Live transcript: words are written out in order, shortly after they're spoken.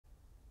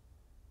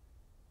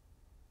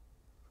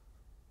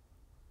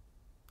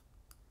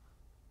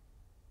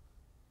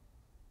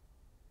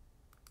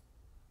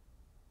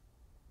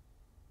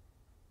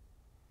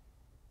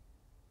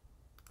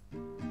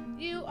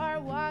You are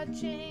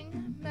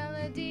watching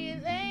Melody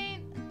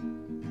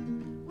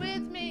Lane.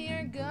 With me,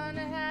 you're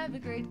gonna have a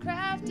great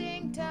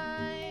crafting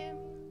time.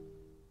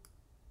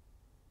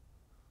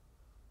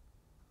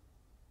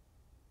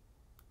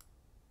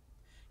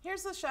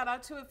 Here's a shout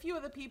out to a few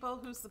of the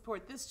people who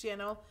support this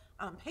channel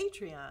on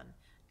Patreon.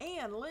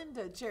 Anne,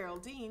 Linda,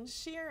 Geraldine,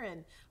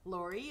 Sharon,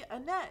 Lori,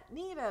 Annette,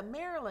 Nita,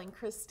 Marilyn,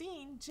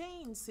 Christine,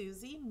 Jane,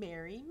 Susie,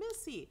 Mary,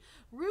 Missy,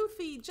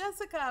 Rufy,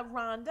 Jessica,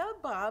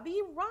 Rhonda, Bobby,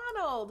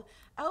 Ronald,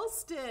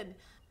 Elston,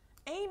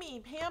 Amy,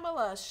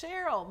 Pamela,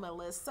 Cheryl,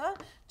 Melissa,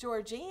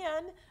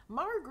 Georgianne,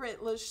 Margaret,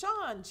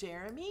 LaShawn,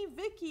 Jeremy,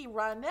 Vicky,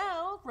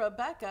 Ronell,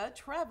 Rebecca,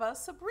 Treva,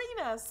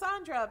 Sabrina,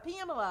 Sandra,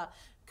 Pamela,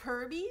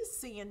 Kirby,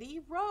 Sandy,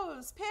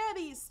 Rose,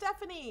 Patty,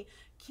 Stephanie,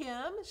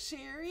 Kim,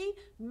 Sherry,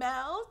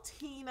 Mel,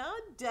 Tina,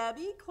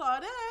 Debbie,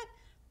 Claudette,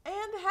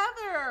 and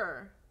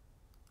Heather.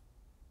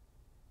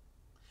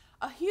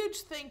 A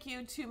huge thank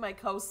you to my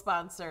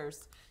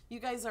co-sponsors.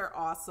 You guys are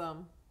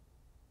awesome.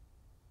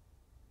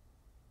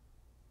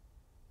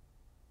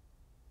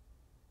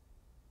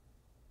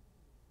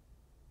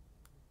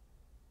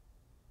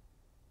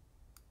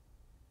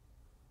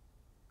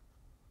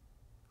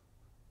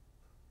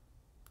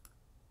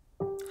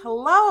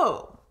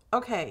 Hello.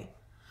 Okay.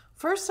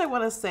 First I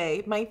want to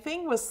say my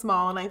thing was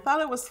small and I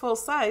thought it was full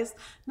size.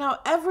 Now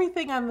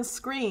everything on the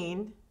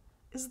screen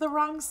is the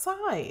wrong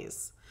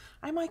size.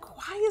 I'm like,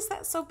 why is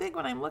that so big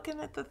when I'm looking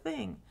at the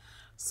thing?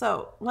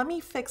 So let me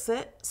fix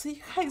it so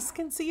you guys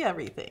can see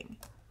everything.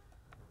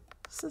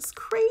 This is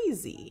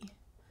crazy.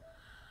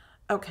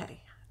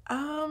 Okay.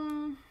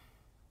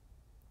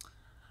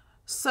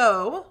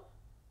 So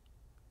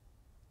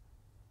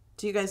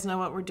do you guys know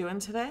what we're doing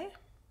today?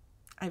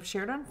 I've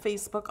shared on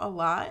Facebook a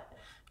lot,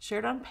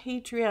 shared on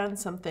Patreon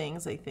some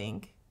things, I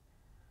think.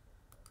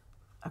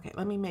 Okay,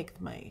 let me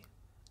make my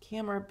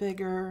camera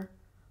bigger.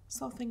 This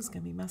whole thing's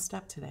gonna be messed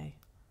up today.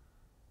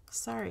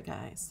 Sorry,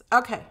 guys.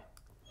 Okay.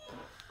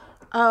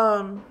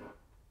 One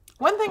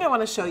thing I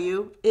want to show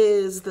you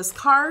is this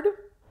card.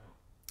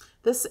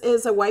 This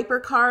is a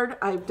wiper card.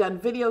 I've done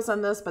videos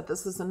on this, but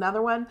this is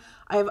another one.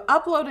 I've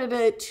uploaded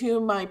it to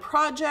my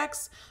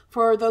projects.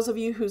 For those of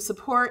you who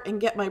support and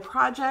get my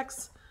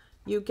projects,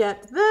 you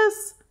get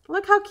this.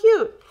 Look how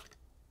cute.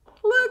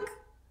 Look.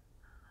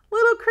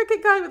 Little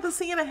Cricut guy with a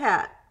Santa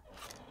hat.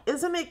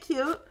 Isn't it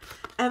cute?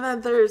 And then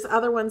there's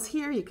other ones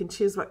here. You can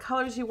choose what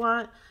colors you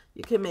want.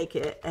 You can make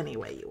it any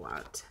way you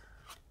want.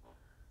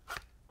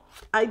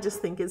 I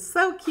just think it's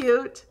so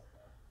cute.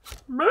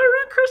 Merry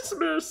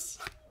Christmas.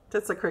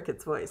 That's a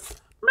Cricut's voice.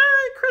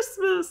 Merry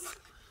Christmas.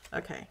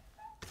 Okay.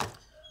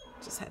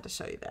 Just had to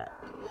show you that.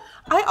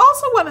 I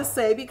also want to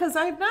say, because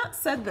I've not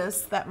said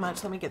this that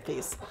much, let me get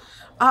these.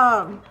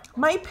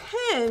 My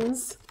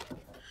pins,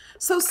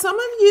 so some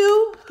of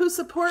you who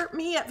support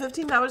me at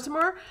 $15 or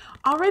more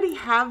already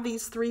have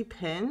these 3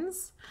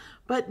 pins,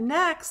 but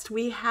next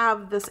we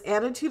have this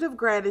attitude of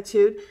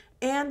gratitude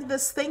and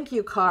this thank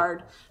you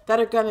card that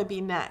are going to be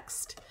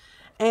next.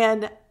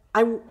 And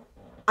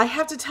I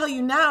have to tell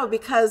you now,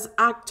 because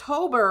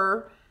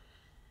October,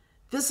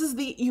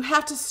 you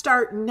have to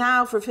start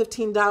now for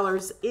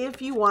 $15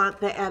 if you want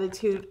the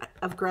attitude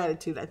of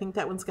gratitude. I think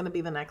that one's going to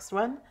be the next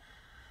one.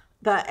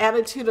 The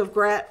attitude of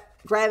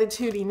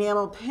gratitude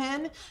enamel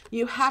pin,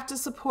 you have to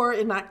support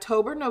in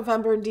October,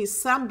 November, and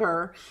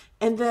December.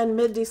 And then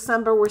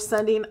mid-December, we're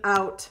sending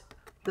out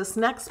this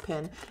next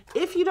pin.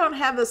 If you don't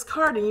have this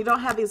card and you don't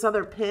have these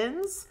other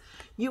pins,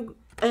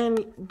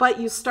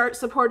 but you start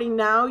supporting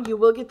now, you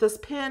will get this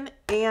pin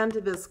and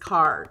this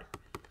card.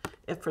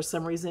 If for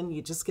some reason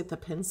you just get the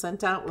pin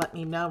sent out, let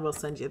me know. We'll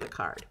send you the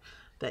card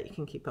that you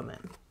can keep them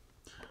in.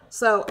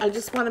 So I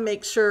just want to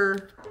make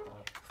sure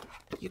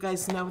you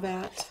guys know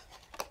that.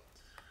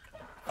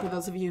 For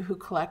those of you who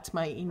collect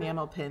my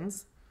enamel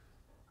pins.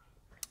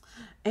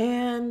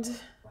 And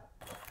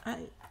all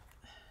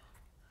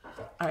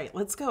right,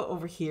 let's go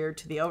over here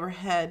to the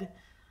overhead.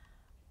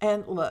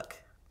 And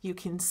look, you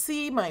can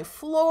see my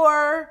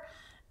floor.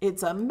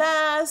 It's a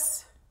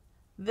mess.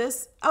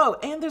 Oh,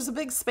 and there's a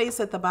big space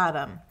at the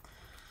bottom.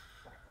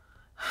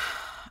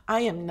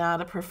 I am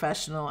not a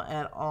professional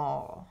at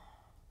all.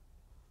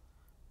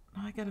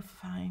 Now I gotta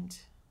find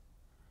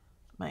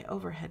my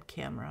overhead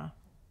camera.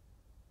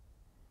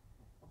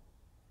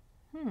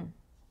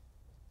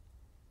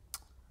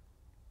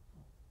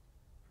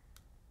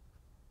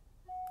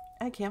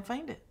 I can't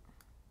find it.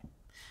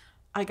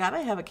 I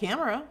gotta have a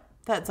camera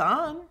that's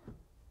on.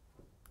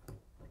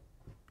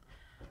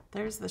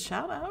 There's the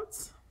shout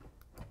outs.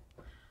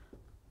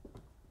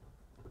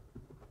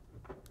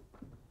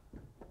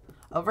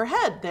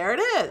 Overhead, there it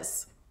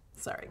is.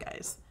 Sorry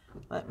guys,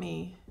 I'm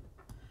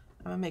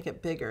gonna make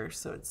it bigger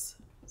so it's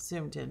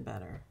zoomed in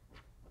better.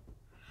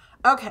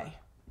 Okay,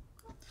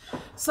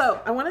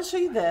 so I want to show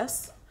you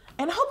this,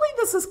 and hopefully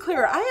this is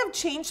clear. I have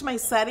changed my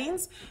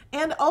settings,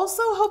 and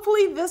also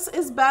hopefully this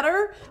is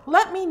better.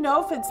 Let me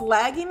know if it's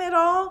lagging at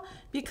all,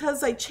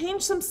 because I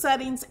changed some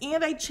settings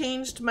and I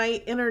changed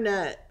my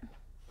internet.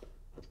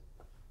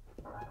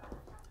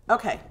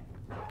 Okay,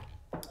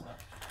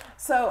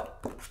 so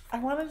I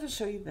wanted to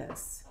show you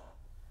this.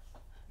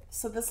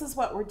 so this is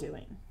what we're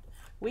doing.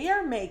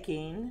 We're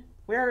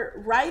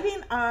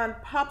writing on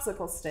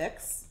popsicle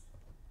sticks.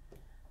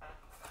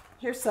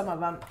 Here's some of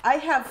them. I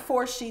have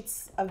 4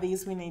 sheets of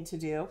these we need to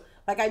do.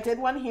 Like I did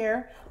one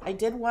here. I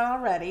did one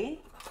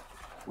already.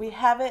 We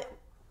have it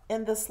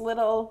in this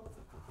little,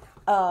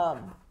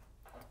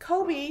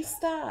 Kobe,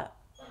 stop.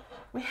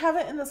 We have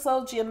it in this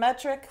little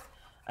geometric,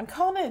 I'm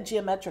calling it a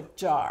geometric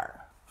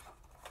jar.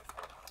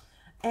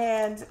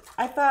 And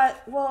I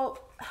thought, well,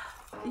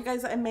 you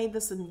guys, I made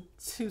this in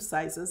 2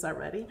 sizes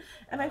already.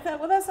 And I thought,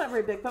 well, that's not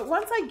very big. But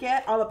once I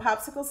get all the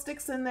popsicle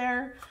sticks in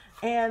there,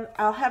 and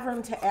I'll have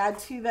room to add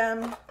to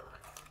them,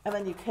 and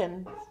then you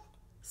can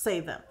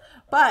save them.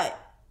 But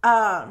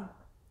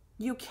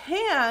you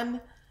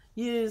can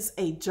use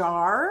a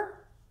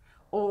jar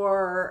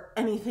or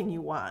anything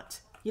you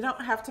want. You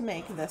don't have to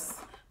make this.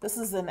 This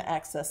is in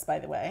excess, by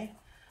the way.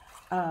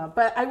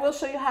 But I will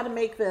show you how to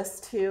make this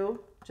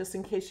too, just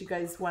in case you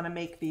guys want to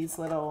make these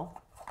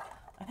little,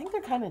 I think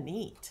they're kind of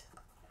neat.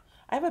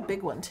 I have a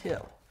big one too.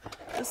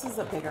 This is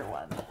a bigger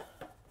one.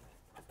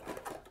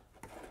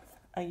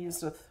 I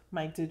used with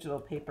my digital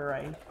paper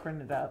I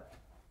printed up.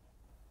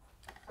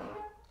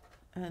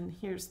 And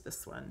here's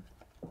this one.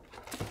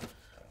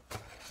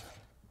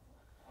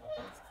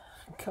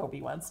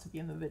 Kobe wants to be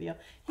in the video.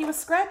 He was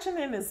scratching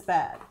in his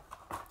bed.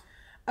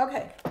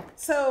 Okay,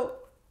 so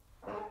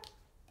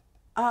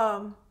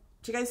do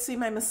you guys see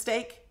my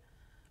mistake?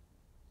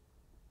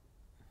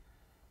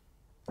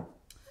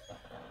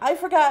 I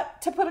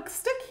forgot to put a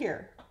stick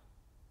here.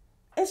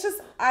 It's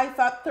just, I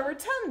thought there were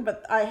 10,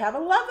 but I have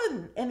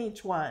 11 in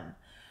each one.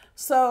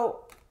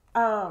 So,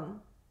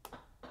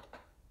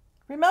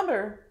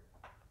 remember,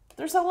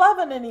 there's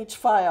 11 in each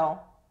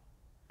file.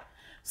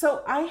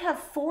 So I have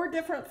 4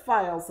 different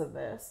files of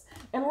this,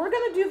 and we're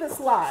going to do this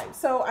live.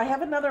 So I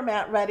have another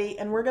mat ready,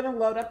 and we're going to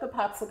load up the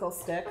popsicle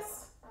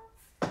sticks.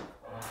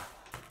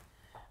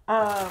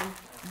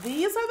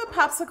 These are the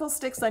popsicle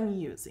sticks I'm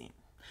using.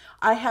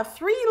 I have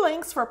 3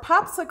 links for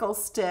popsicle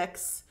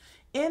sticks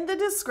in the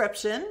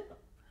description.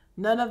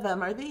 None of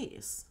them are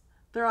these.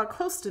 They're all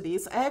close to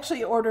these. I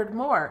actually ordered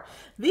more.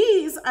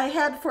 These I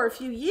had for a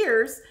few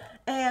years,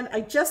 and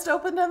I just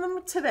opened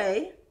them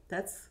today.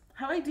 That's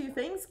how I do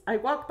things. I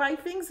walk by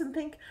things and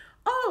think,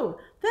 oh,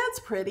 that's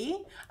pretty.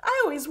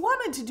 I always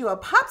wanted to do a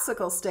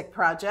popsicle stick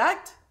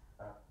project.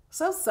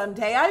 So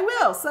someday I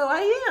will. So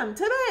I am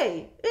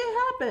today.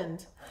 It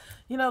happened.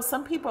 You know,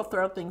 some people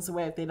throw things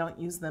away if they don't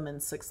use them in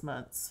 6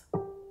 months.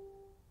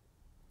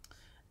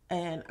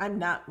 And I'm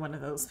not one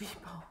of those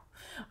people.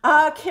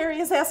 Carrie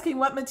is asking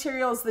what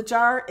material is the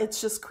jar. It's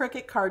just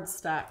Cricut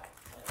cardstock.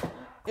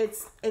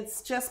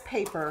 It's just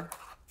paper.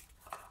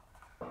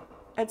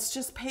 It's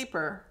just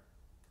paper.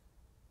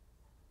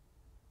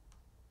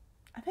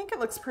 I think it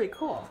looks pretty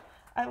cool.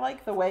 I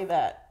like the way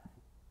that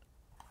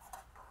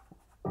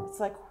it's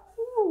like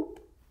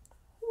whoop,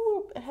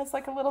 whoop. It has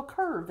like a little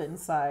curve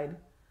inside.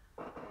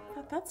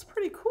 But that's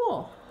pretty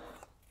cool.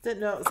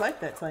 Didn't know it was like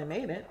that till I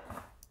made it.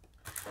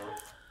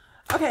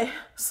 Okay,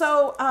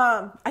 so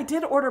I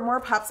did order more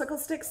popsicle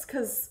sticks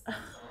because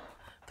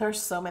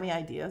there's so many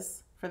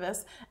ideas for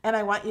this. And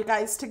I want you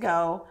guys to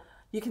go.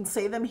 You can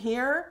say them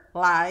here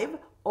live,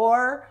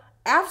 or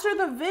after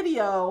the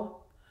video,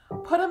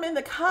 put them in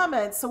the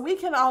comments so we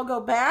can all go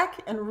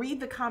back and read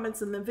the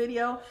comments in the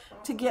video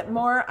to get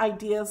more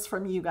ideas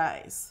from you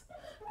guys.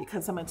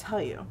 Because I'm going to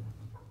tell you.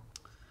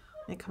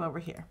 Let me come over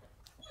here.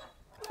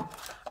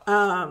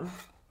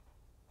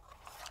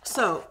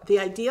 So the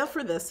idea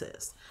for this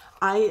is,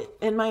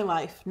 in my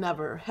life,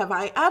 never have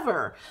I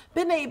ever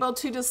been able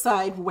to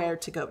decide where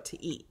to go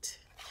to eat.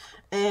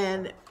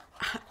 And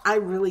I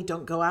really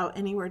don't go out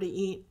anywhere to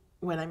eat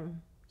when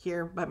I'm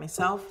here by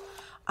myself.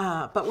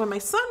 But when my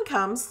son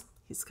comes,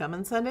 he's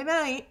coming Sunday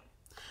night.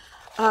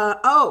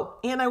 Oh,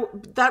 and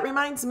that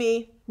reminds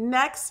me,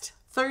 next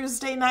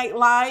Thursday night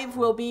live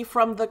will be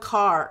from the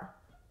car.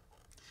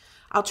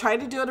 I'll try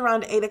to do it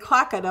around 8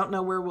 o'clock. I don't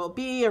know where we'll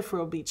be, if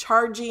we'll be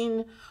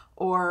charging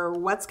or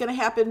what's going to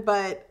happen.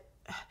 But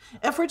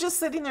if we're just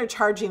sitting there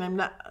charging,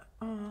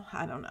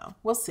 I don't know.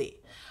 We'll see.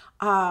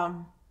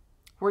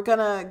 We're going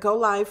to go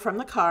live from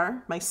the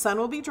car. My son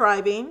will be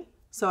driving,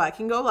 so I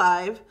can go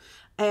live.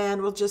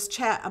 And we'll just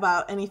chat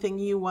about anything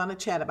you want to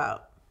chat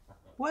about.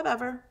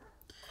 Whatever.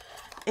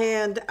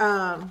 And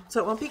so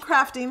it won't be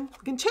crafting.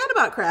 We can chat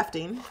about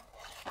crafting.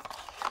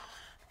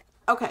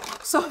 Okay,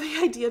 so the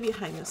idea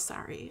behind this,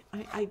 sorry,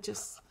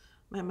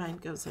 my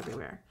mind goes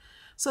everywhere.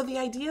 So the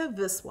idea of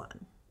this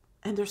one,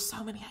 and there's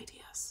so many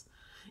ideas,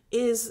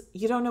 is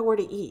you don't know where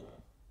to eat.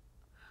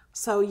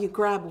 So you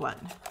grab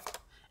one,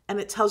 and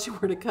it tells you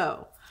where to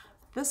go.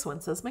 This one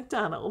says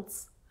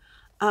McDonald's.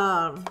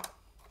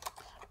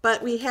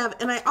 But we have,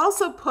 and I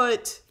also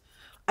put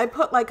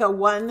like a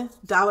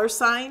 $1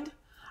 sign.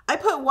 I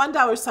put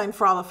 $1 sign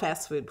for all the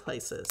fast food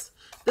places.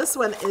 This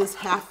one is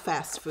half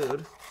fast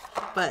food,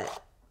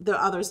 but the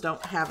others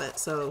don't have it,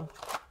 so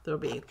there'll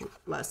be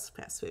less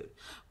fast food.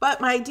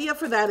 But my idea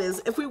for that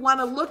is if we want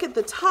to look at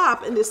the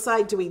top and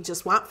decide, do we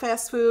just want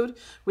fast food?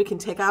 We can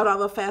take out all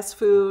the fast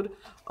food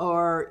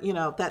or, you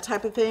know, that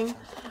type of thing.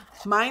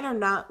 Mine are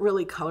not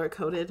really color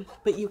coded,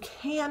 but you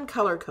can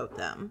color code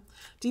them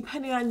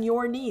depending on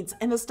your needs.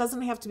 And this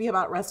doesn't have to be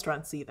about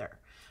restaurants either.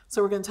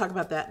 So we're going to talk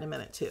about that in a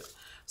minute too.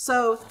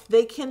 So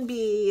they can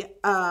be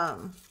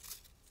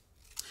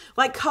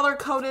like color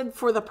coded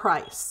for the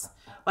price.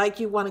 Like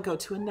you want to go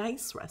to a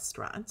nice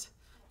restaurant,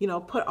 you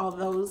know, put all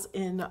those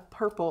in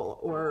purple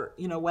or,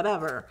 you know,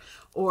 whatever.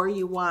 Or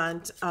you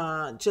want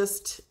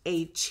just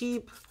a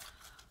cheap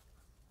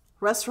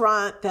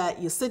restaurant that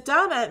you sit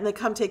down at and they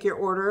come take your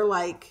order,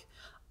 like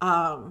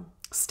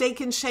Steak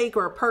and Shake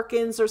or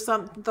Perkins or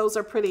something. Those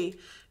are pretty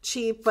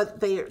cheap, but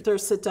they're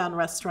sit down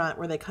restaurant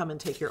where they come and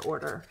take your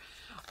order,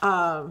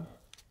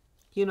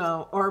 you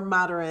know, or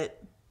moderately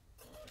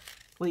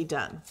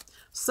done.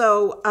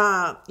 So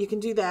you can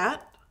do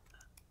that.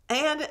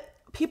 And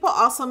people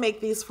also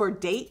make these for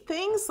date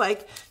things,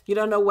 like you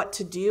don't know what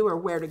to do or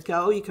where to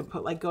go. You can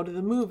put like go to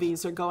the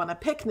movies or go on a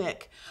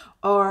picnic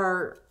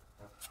or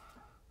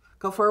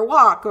go for a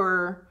walk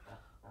or,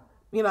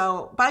 you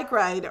know, bike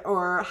ride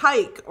or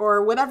hike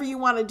or whatever you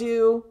want to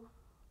do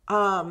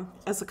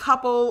as a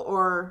couple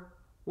or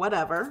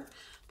whatever.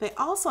 They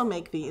also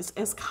make these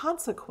as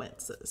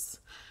consequences.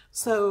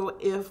 So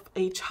if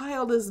a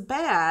child is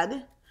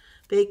bad,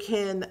 they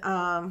can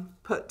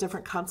put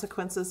different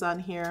consequences on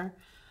here.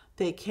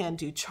 They can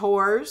do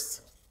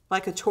chores,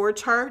 like a chore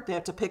chart. They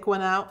have to pick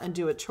one out and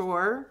do a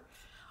chore.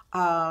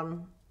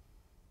 Oh,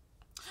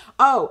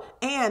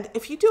 and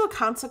if you do a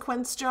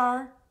consequence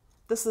jar,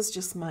 this is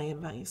just my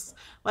advice.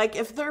 Like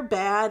if they're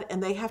bad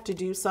and they have to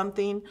do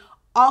something,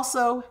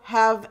 also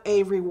have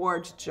a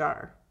reward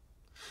jar.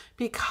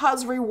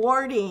 Because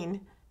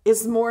rewarding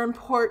is more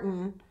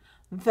important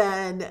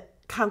than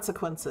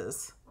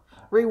consequences.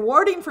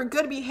 Rewarding for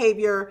good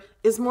behavior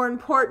is more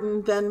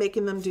important than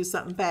making them do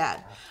something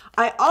bad.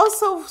 I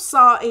also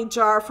saw a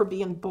jar for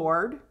being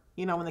bored.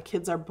 You know, when the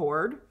kids are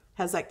bored,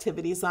 has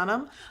activities on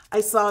them. I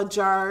saw a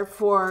jar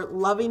for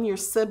loving your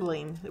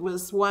sibling. It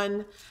was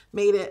one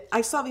made it,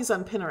 I saw these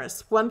on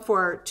Pinterest. One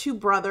for two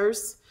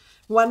brothers.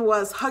 One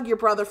was hug your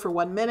brother for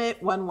 1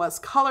 minute. One was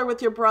color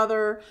with your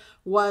brother.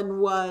 One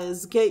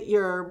was get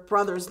your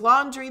brother's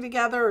laundry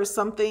together or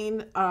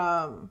something.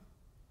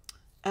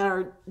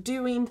 Or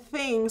doing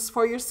things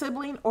for your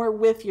sibling or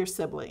with your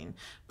sibling,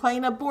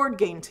 playing a board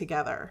game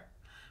together.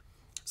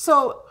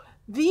 So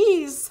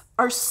these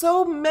are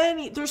so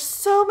many, there's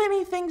so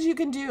many things you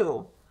can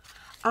do.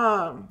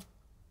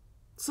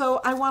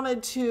 So I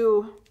wanted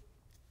to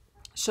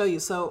show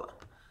you. So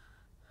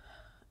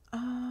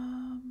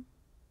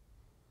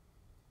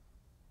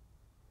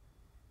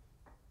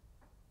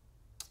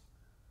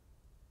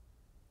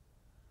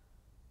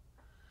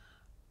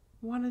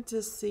wanted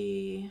to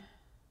see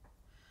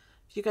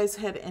if you guys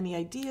had any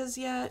ideas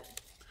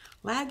yet.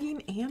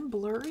 Lagging and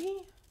blurry?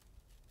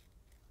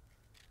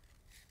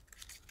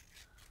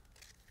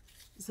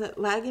 Is it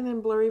lagging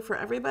and blurry for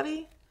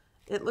everybody?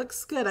 It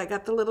looks good. I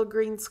got the little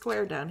green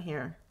square down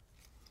here.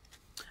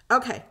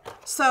 Okay,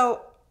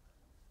 so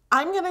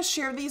I'm going to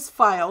share these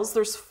files.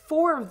 There's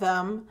 4 of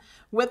them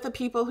with the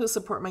people who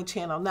support my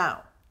channel.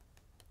 Now,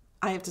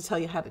 I have to tell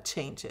you how to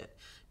change it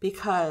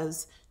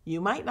because you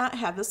might not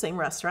have the same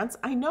restaurants.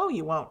 I know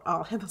you won't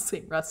all have the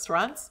same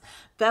restaurants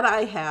that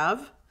I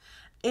have.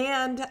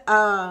 And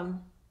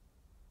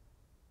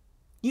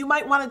you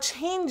might want to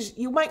change,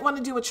 you might want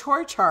to do a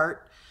chore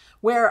chart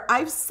where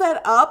I've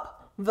set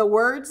up the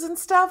words and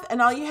stuff,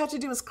 and all you have to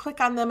do is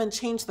click on them and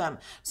change them.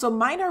 So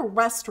mine are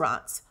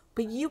restaurants,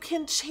 but you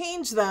can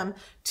change them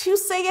to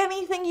say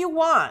anything you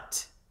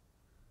want.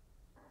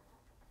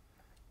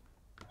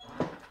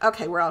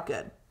 Okay, we're all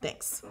good.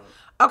 Thanks.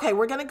 Okay,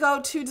 we're going to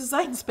go to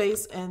Design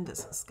Space, and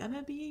this is going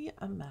to be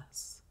a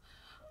mess.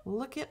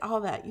 Look at all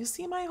that. You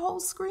see my whole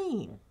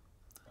screen.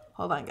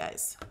 Hold on,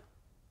 guys.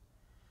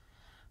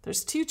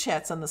 There's 2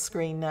 chats on the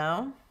screen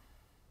now.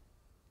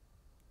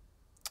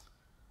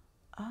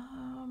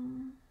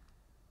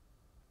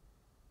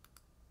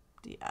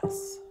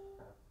 DS.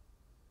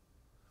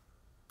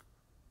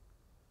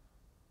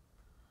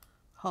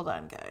 Hold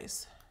on,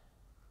 guys.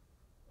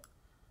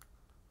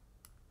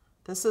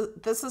 This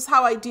is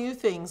how I do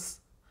things.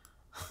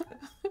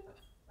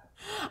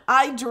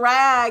 I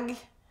drag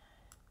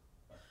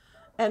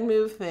and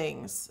move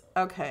things.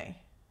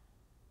 Okay.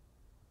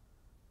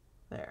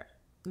 There.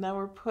 Now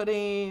we're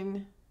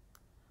putting,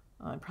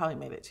 oh, I probably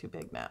made it too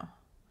big now.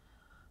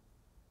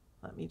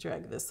 Let me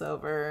drag this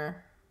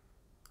over.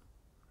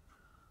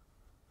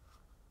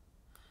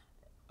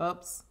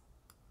 Oops.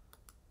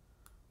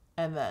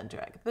 And then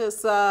drag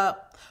this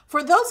up.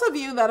 For those of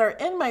you that are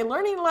in my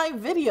Learning Live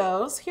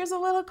videos, here's a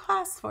little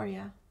class for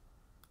you.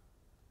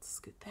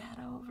 Scoot that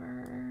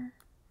over.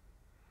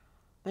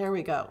 There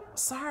we go.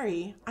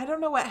 Sorry, I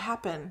don't know what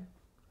happened.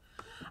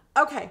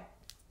 Okay,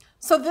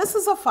 so this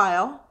is a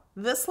file,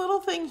 this little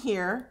thing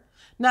here.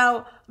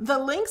 Now, the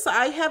links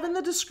I have in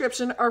the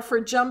description are for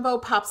jumbo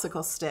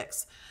popsicle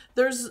sticks.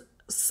 There's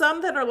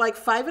some that are like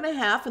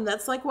 5.5, and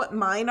that's like what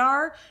mine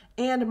are.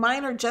 And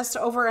mine are just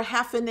over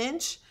 1/2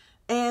 inch.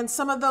 And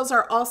some of those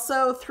are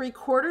also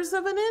 3/4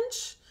 of an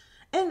inch.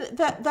 And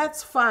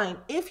that's fine.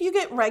 If you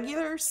get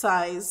regular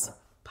size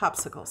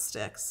popsicle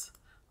sticks,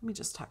 let me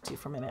just talk to you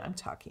for a minute. I'm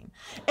talking.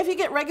 If you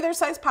get regular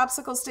size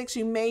popsicle sticks,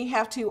 you may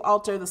have to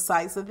alter the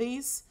size of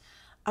these.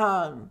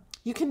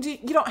 You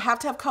don't have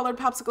to have colored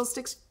popsicle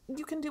sticks.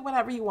 You can do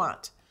whatever you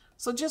want.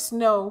 So just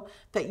know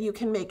that you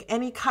can make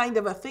any kind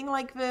of a thing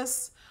like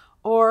this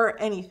or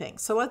anything.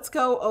 So let's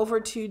go over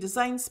to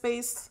Design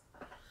Space.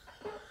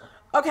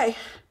 Okay,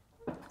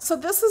 so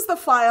this is the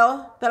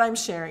file that I'm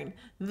sharing.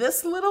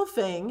 This little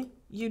thing,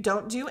 you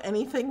don't do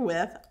anything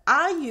with.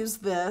 I use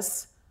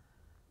this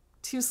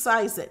to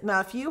size it. Now,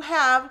 if you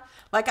have,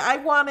 like I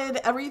wanted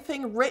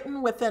everything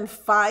written within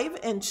 5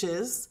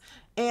 inches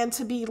and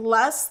to be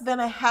less than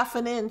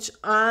 1/2 inch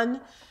on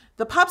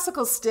the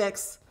popsicle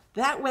sticks,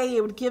 that way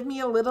it would give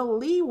me a little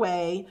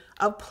leeway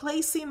of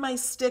placing my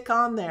stick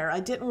on there. I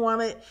didn't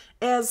want it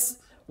as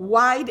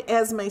wide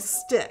as my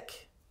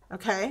stick,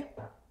 okay?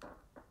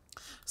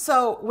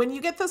 So when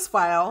you get this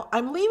file,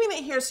 I'm leaving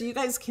it here so you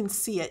guys can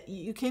see it.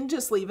 You can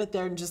just leave it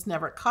there and just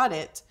never cut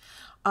it.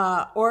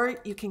 Or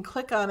you can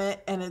click on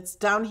it and it's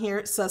down here.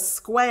 It says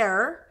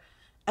square,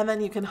 and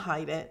then you can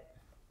hide it.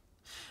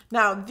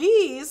 Now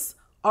these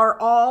are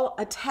all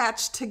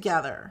attached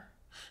together.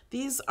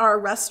 These are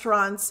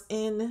restaurants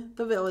in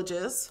the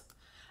villages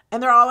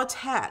and they're all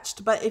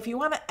attached. But if you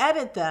want to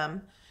edit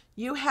them,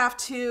 you have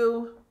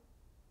to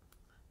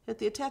hit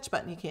the attach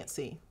button. You can't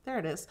see. There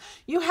it is.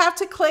 You have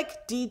to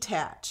click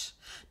detach.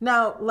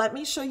 Now let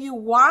me show you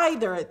why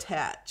they're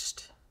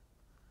attached.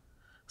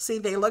 See,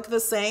 they look the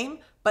same,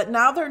 but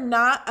now they're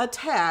not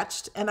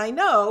attached. And I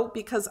know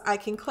because I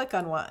can click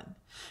on one.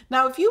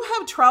 Now, if you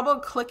have trouble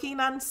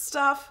clicking on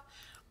stuff,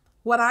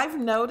 what I've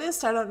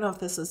noticed, I don't know if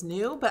this is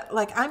new, but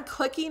like I'm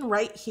clicking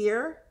right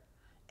here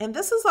and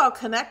this is all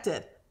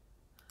connected.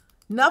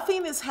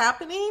 Nothing is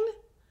happening.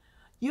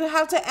 You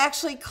have to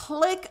actually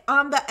click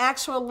on the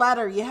actual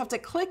letter. You have to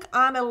click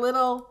on a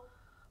little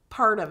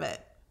part of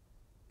it.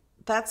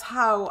 That's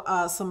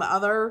how some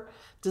other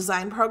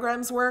design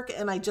programs work.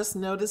 And I just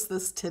noticed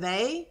this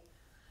today,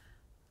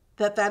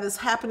 that is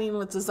happening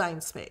with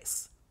Design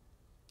Space.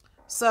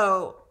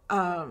 So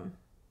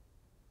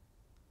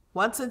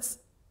once it's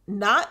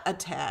not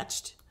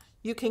attached,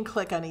 you can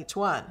click on each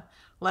one.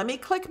 Let me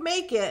click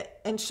Make It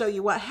and show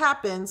you what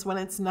happens when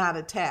it's not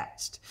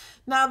attached.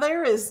 Now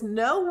there is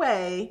no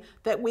way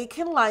that we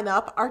can line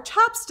up our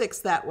chopsticks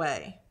that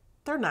way.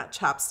 They're not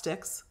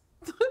chopsticks.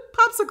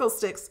 Popsicle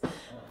sticks.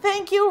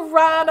 Thank you,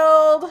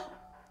 Ronald.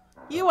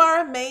 You are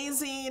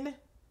amazing.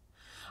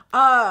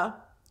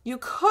 You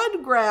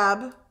could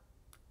grab,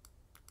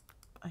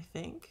 I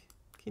think,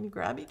 can you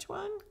grab each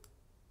one?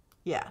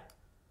 Yeah.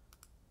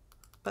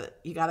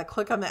 But you got to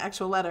click on the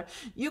actual letter.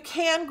 You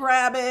can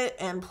grab it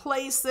and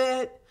place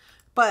it,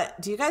 but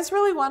do you guys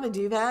really want to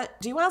do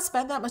that? Do you want to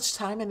spend that much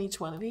time in each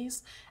one of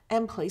these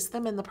and place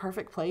them in the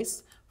perfect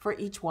place for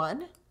each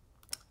one?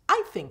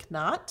 I think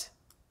not.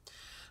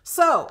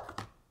 So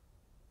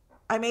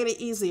I made it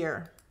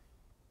easier.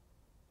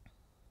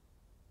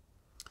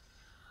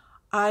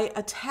 I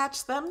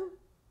attach them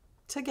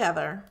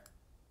together.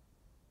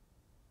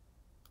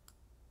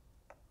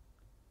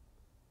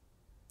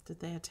 Did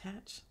they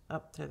attach?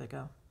 Oh, there they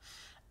go.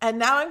 And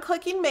now I'm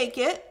clicking Make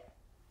It.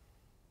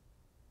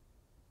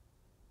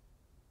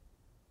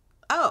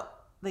 Oh,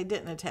 they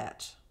didn't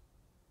attach.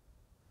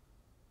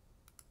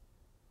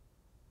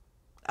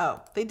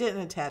 Oh, they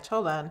didn't attach.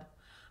 Hold on.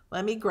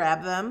 Let me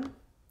grab them.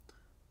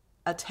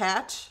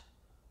 Attach.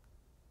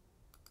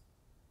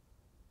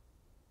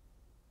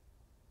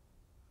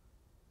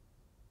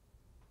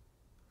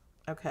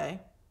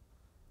 Okay.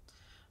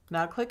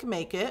 Now click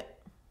Make It.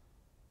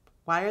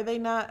 Why are they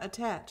not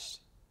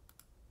attached?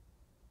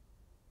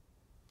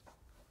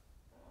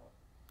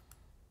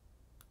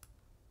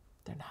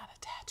 They're not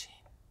attaching.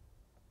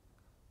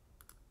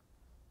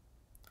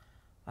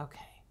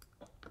 Okay.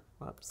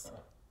 Whoops.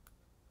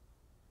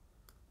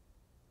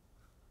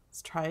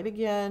 Let's try it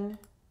again.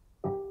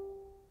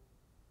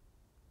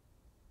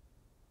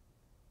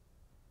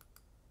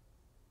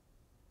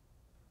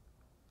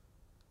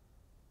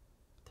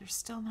 They're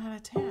still not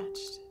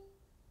attached.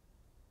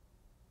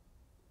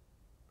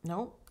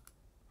 Nope.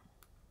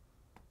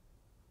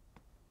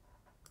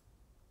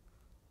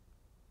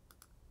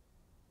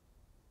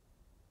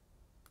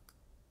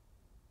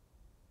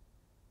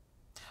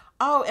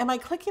 Oh, am I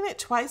clicking it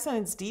twice and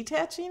it's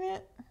detaching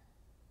it?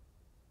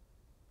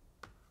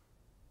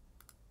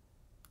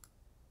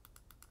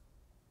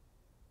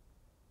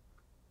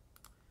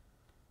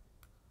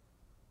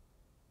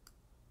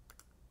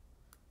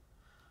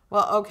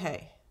 Well,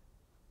 okay.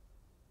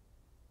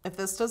 If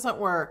this doesn't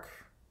work,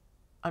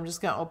 I'm just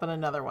going to open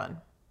another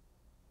one.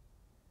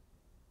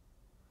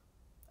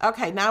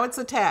 Okay, now it's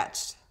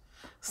attached.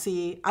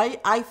 See,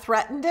 I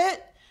threatened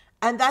it,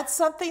 and that's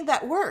something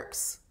that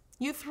works.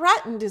 You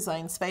threaten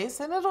Design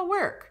Space and it'll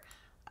work.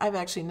 I've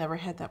actually never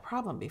had that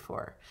problem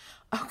before.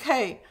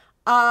 Okay,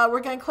 we're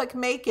going to click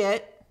Make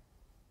It.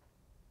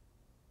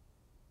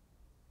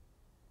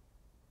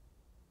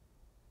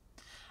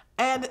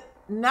 And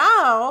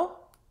now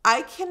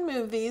I can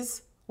move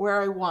these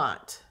where I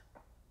want.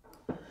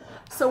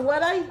 So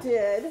what I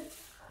did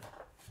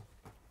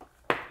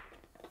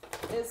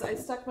is I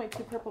stuck my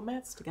two purple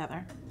mats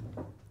together.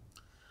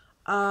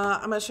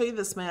 I'm going to show you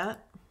this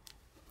mat.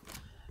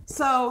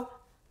 So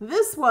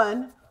this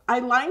one, I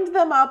lined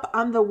them up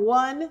on the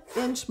 1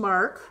 inch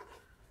mark.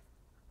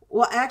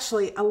 Well,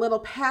 actually a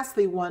little past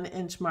the 1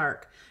 inch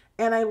mark.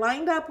 And I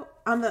lined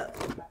up on the,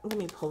 let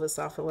me pull this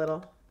off a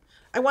little.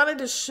 I wanted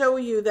to show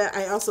you that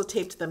I also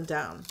taped them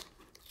down.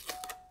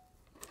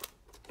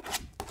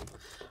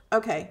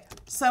 Okay,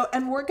 so,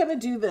 and we're going to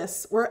do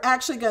this. We're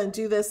actually going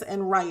to do this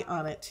and write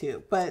on it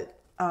too. But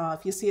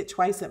if you see it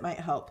twice, it might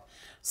help.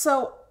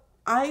 So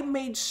I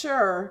made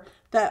sure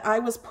that I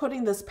was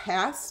putting this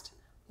past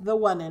the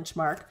 1 inch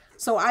mark.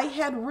 So I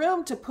had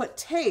room to put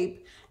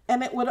tape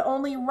and it would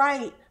only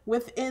write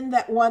within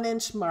that 1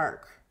 inch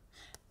mark.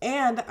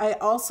 And I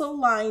also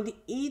lined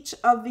each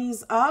of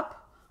these up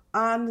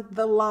on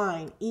the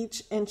line,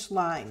 each inch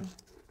line.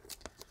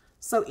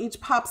 So each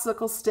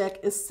popsicle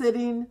stick is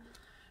sitting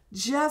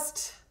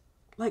just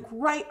like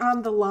right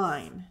on the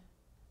line,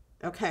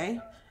 okay?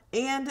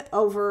 And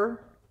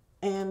over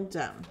and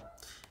down.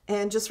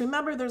 And just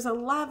remember there's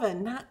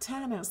 11, not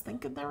 10. I was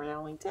thinking there were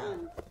only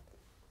 10.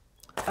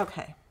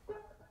 Okay.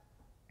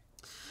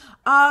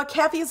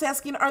 Kathy is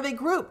asking, are they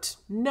grouped?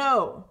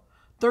 No,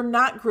 they're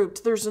not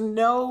grouped. There's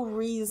no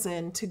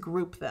reason to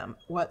group them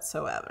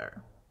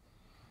whatsoever.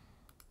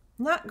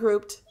 Not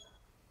grouped.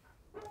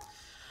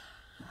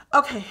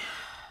 Okay.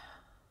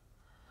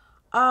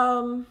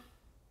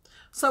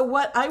 So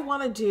what I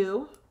want to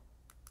do,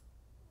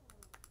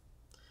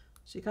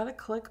 so you got to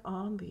click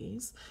on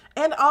these.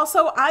 And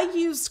also I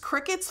used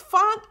Cricut's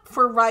font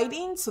for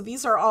writing. So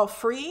these are all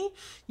free.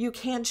 You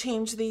can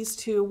change these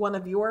to one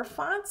of your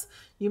fonts.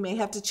 You may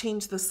have to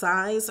change the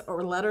size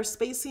or letter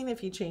spacing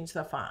if you change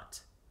the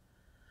font.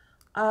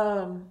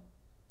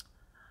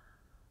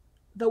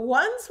 The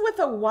ones with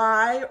a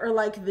Y or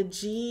like the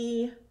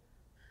G,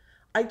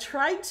 I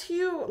tried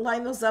to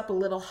line those up a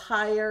little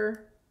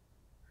higher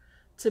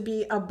to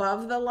be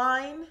above the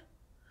line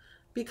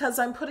because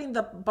I'm putting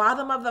the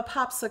bottom of the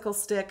popsicle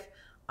stick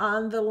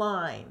on the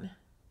line.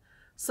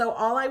 So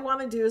all I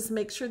want to do is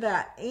make sure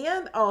that,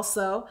 and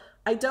also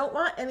I don't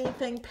want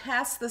anything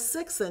past the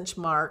 6 inch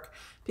mark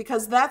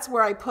because that's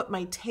where I put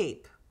my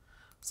tape.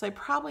 So I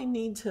probably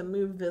need to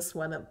move this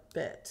one a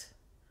bit.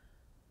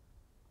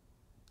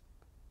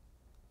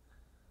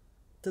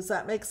 Does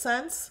that make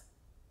sense?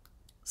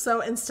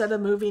 So instead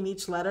of moving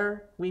each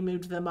letter, we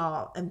moved them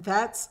all. And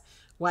that's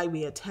why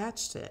we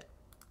attached it.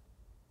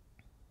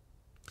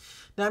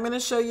 Now I'm going to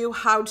show you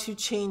how to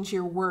change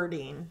your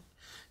wording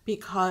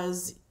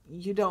because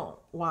you don't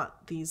want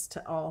these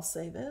to all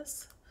say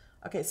this.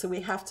 Okay, so we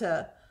have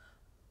to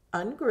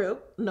ungroup.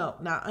 No,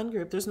 not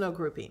ungroup. There's no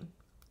grouping.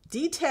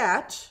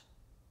 Detach.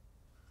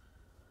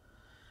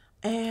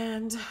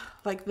 And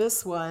like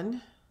this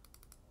one,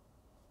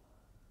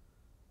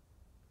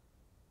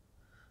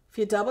 if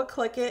you double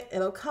click it,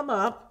 it'll come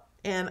up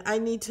and I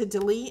need to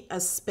delete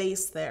a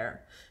space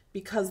there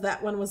because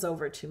that one was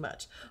over too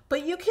much.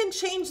 But you can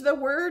change the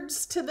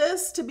words to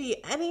this to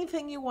be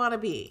anything you want to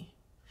be.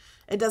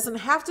 It doesn't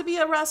have to be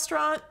a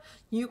restaurant.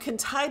 You can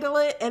title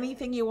it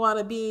anything you want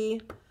to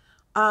be.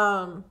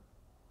 And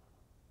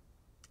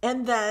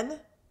then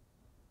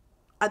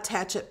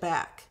attach it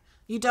back.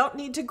 You don't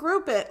need to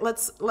group it.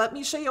 Let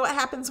me show you what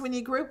happens when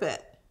you group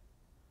it.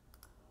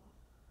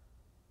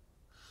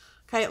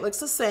 Okay, it looks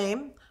the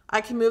same. I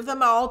can move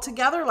them all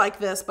together like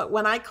this, but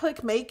when I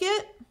click make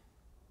it,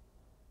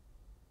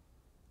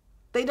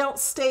 they don't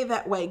stay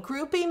that way.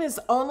 Grouping is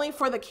only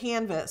for the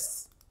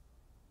canvas.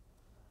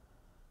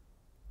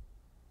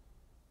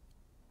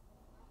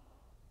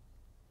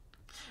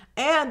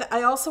 And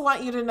I also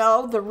want you to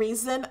know the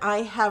reason I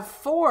have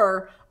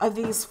 4 of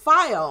these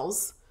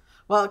files,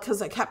 well,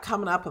 because I kept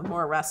coming up with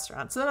more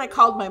restaurants. And then I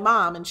called my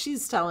mom and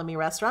she's telling me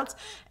restaurants.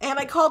 And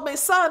I called my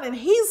son and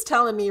he's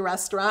telling me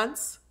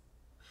restaurants.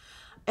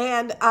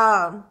 And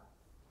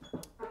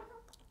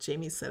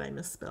Jamie said I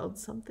misspelled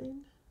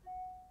something.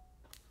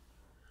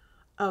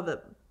 Oh,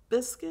 the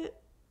biscuit.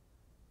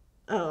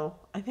 Oh,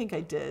 I think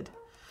I did.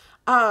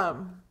 Yeah,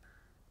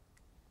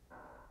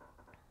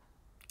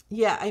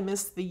 I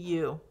missed the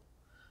U.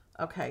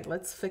 Okay,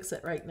 let's fix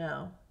it right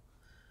now.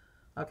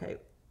 Okay.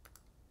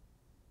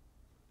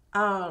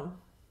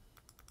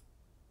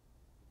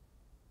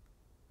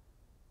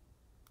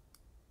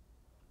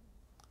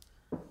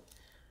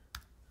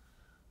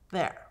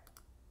 There.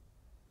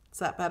 Is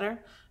that better?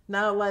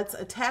 Now let's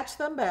attach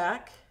them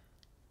back.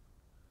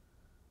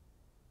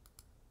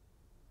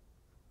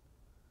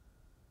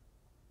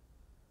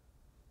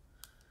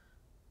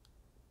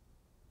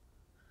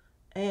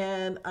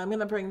 And I'm going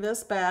to bring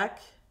this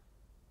back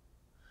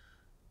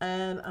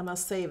and I'm going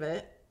to save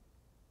it.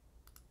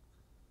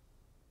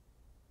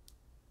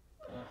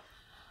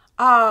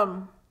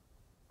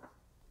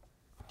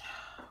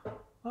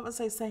 What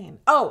was I saying?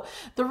 Oh,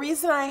 the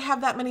reason I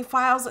have that many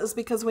files is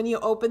because when you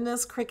open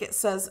this, Cricut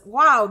says,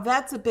 wow,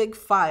 that's a big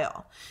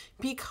file.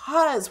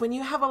 Because when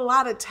you have a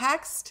lot of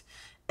text,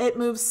 it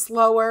moves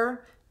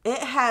slower. It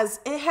has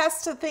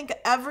to think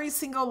every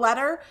single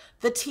letter.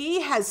 The T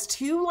has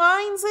 2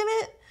 lines in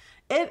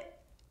it.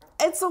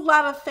 It's a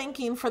lot of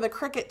thinking for the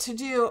Cricut to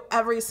do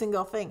every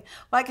single thing.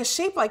 Like a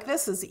shape like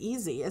this is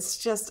easy. It's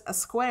just a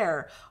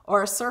square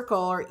or a circle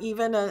or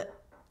even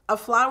a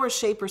flower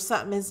shape or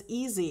something is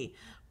easy.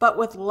 But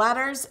with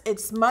letters,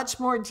 it's much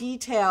more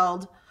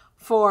detailed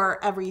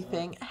for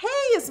everything.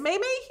 Hey, is May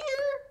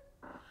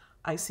here?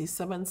 I see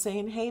someone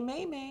saying, hey,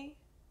 May.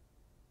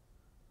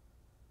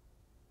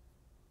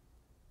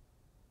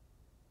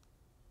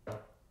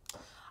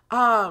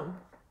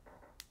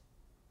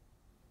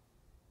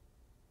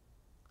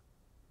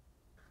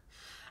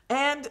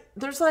 And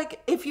there's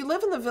like, if you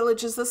live in the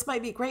villages, this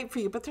might be great for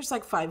you, but there's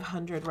like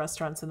 500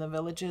 restaurants in the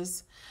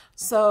villages.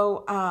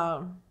 So,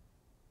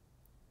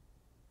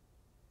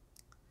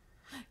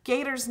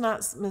 Gator's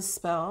not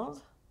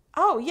misspelled.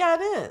 Oh, yeah,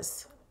 it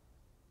is.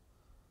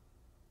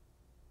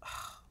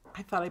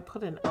 I thought I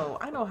put an O.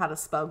 I know how to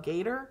spell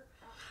Gator.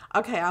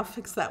 Okay, I'll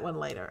fix that one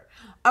later.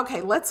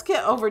 Okay, let's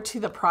get over to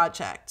the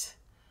project.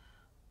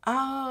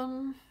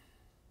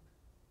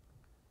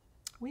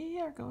 We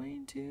are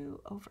going to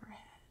overhead.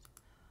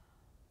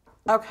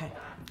 Okay.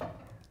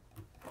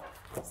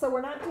 So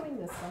we're not doing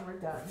this one. We're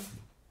done.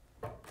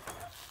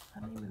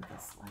 Let me move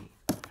this light.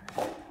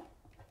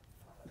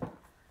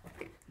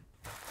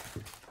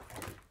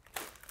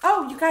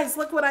 Oh, you guys,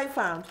 look what I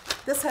found.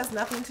 This has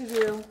nothing to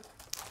do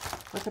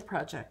with the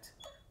project.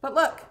 But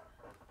look.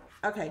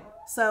 Okay,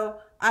 so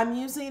I'm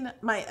using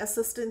my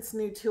assistant's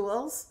new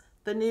tools,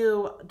 the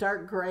new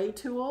dark gray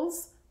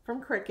tools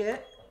from Cricut.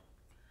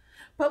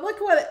 But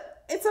look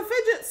what it's a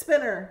fidget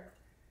spinner.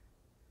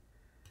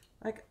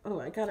 Like, oh,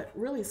 I got it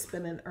really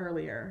spinning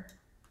earlier.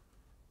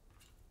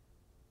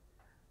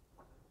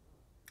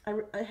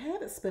 I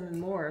had it spinning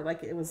more,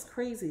 like it was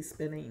crazy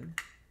spinning.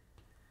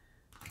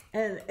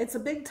 And it's a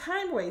big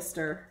time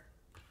waster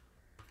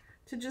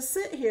to just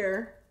sit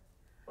here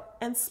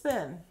and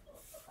spin.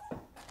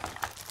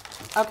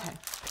 Okay.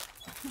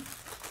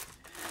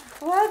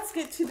 Let's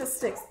get to the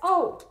sticks.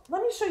 Oh,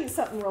 let me show you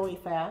something really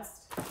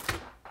fast.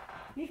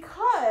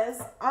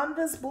 Because on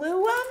this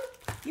blue one,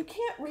 you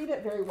can't read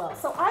it very well.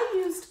 So I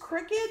used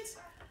Cricut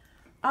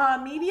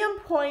medium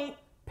point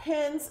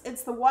pens.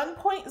 It's the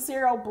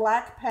 1.0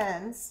 black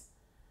pens.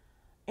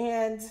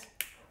 And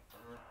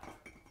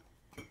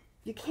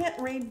you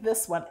can't read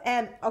this one.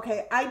 And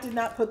okay, I did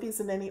not put these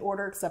in any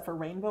order except for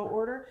rainbow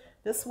order.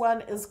 This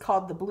one is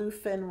called the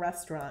Bluefin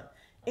Restaurant.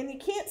 And you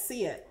can't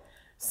see it.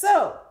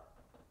 So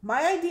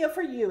my idea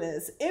for you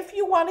is if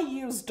you want to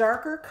use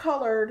darker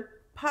colored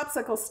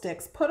popsicle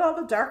sticks, put all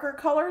the darker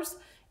colors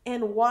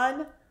in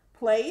one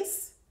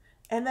place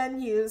and then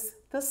use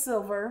the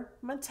silver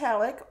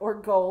metallic or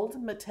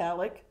gold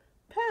metallic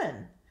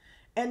pen.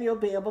 And you'll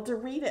be able to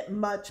read it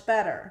much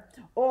better.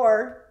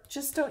 Or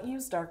just don't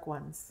use dark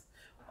ones.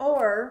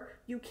 Or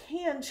you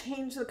can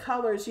change the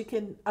colors. You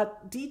can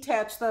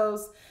detach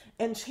those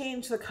and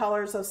change the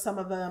colors of some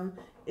of them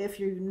if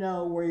you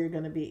know where you're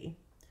going to be.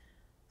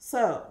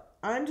 So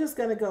I'm just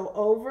going to go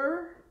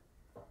over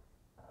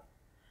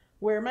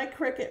where my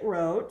Cricut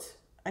wrote.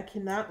 I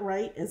cannot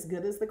write as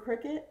good as the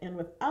Cricut, and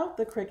without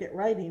the Cricut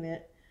writing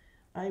it,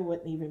 I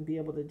wouldn't even be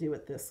able to do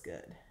it this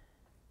good.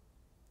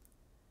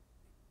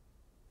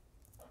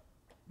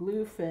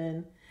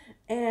 Bluefin,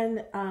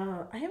 and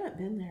I haven't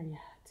been there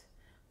yet,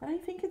 but I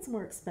think it's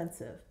more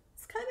expensive.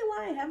 It's kind of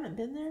why I haven't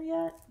been there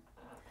yet.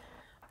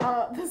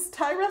 This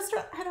Thai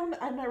restaurant,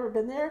 I've never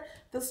been there.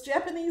 This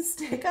Japanese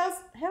steakhouse,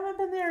 haven't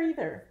been there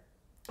either.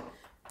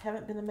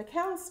 Haven't been to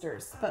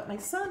McAllister's, but my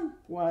son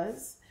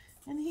was,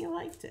 and he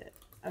liked it.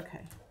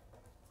 Okay.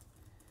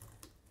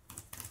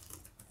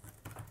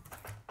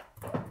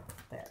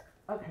 There.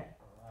 Okay.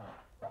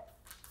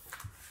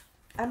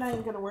 I'm not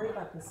even going to worry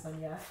about this one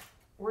yet.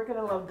 We're going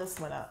to load this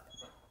one up.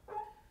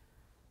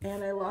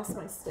 And I lost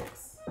my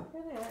sticks.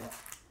 Here they are.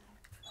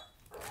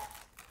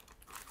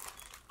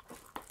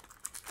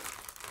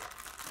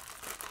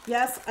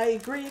 Yes, I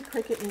agree.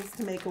 Cricut needs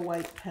to make a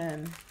white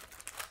pen.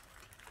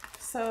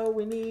 So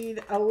we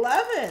need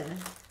 11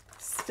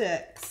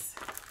 sticks.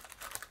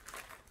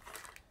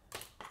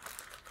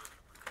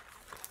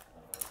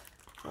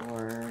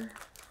 4,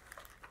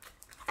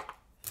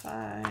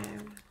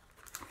 5,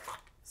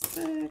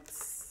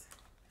 6.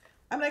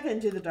 I'm not going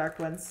to do the dark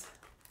ones.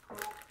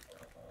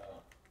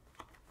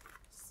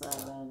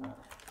 7.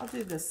 I'll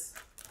do this.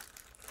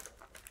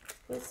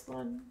 This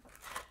one.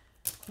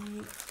 8.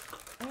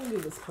 I'm going to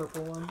do this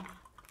purple one.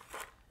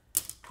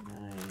 9.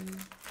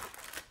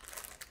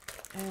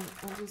 And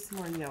I'll do some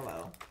more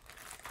yellow.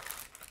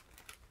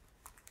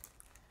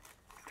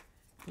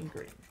 And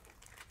green.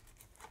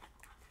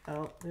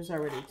 Oh, there's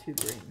already 2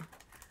 green.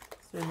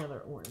 So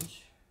another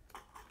orange.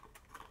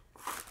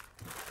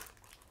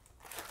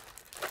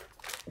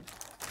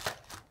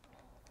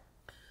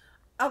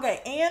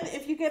 Okay, and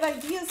if you get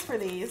ideas for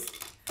these,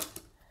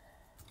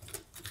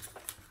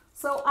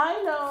 So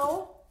I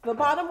know the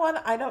bottom one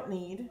I don't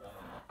need,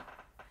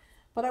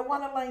 but I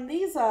want to line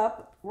these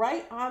up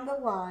right on the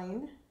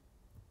line.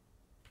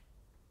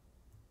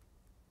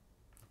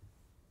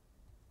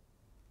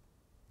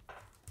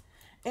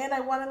 And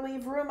I want to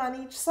leave room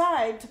on each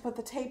side to put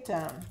the tape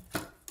down.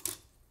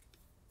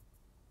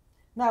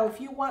 Now, if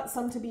you want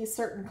some to be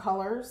certain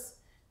colors,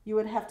 you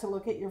would have to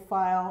look at your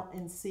file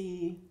and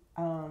see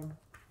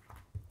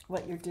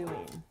what you're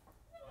doing.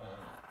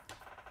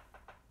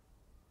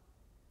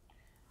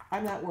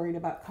 I'm not worried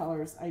about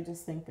colors. I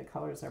just think the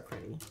colors are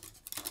pretty.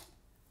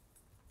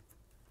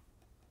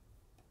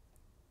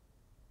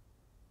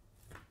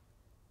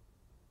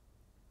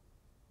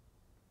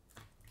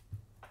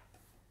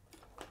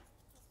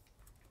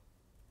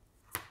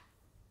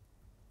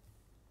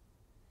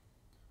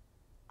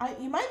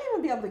 You might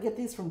even be able to get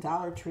these from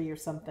Dollar Tree or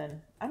something.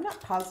 I'm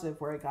not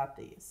positive where I got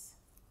these.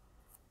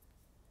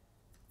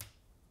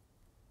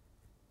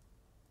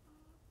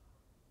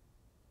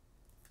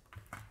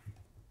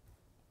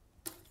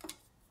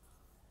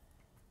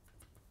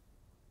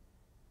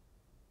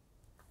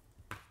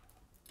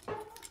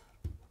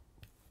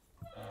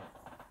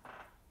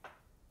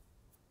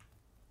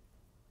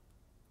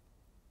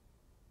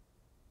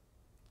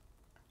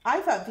 I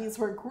thought these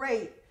were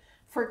great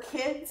for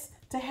kids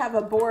to have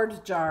a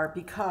bored jar,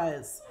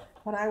 because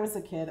when I was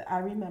a kid, I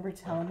remember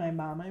telling my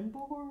mom I'm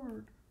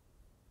bored.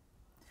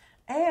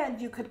 And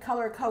you could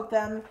color code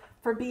them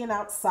for being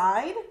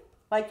outside.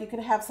 Like you could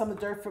have some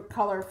different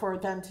color for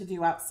them to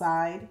do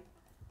outside,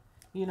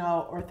 you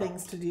know, or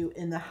things to do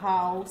in the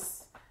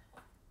house.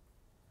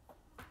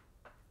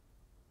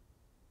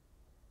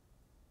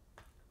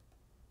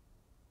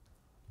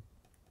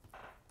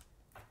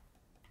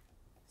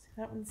 See,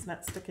 that one's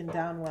not sticking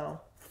down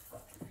well.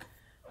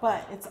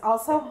 But it's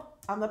also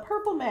on the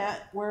purple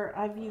mat where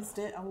I've used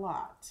it a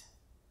lot.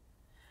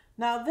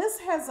 Now this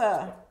has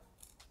a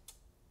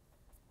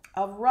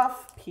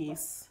rough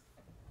piece.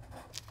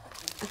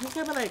 I think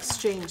I'm going to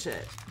exchange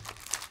it.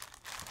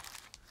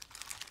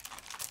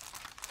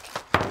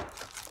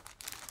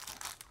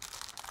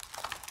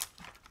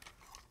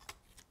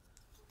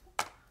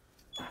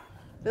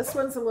 This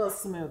one's a little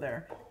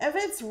smoother. If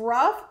it's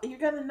rough, you're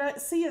going to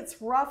see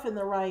it's rough in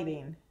the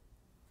writing.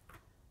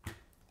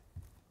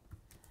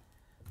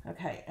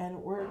 Okay,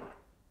 and we're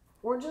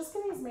just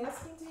going to use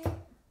masking tape,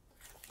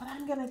 but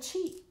I'm going to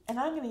cheat, and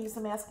I'm going to use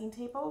the masking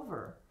tape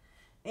over.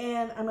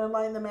 And I'm going to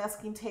line the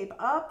masking tape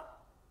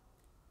up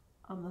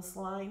on this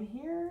line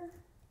here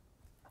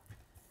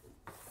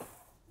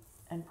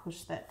and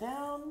push that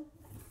down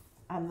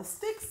on the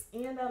sticks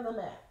and on the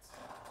mat.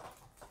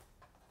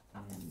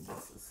 And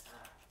this is...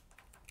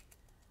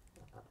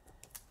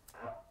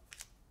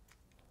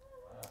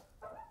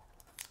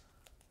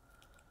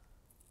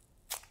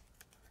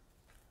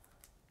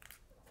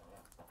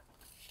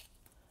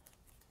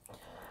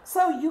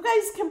 So you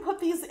guys can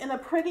put these in a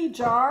pretty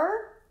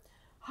jar.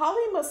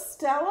 Holly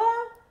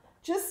Mostella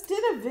just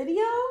did a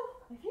video,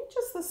 I think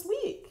just this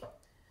week,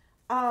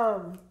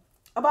 about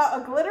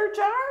a glitter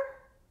jar.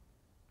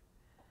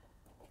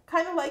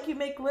 Kind of like you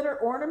make glitter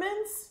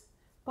ornaments,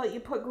 but you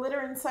put glitter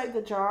inside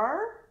the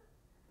jar.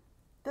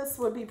 This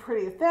would be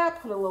pretty with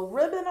that. Put a little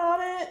ribbon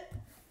on it.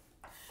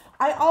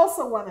 I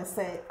also want to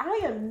say,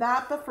 I am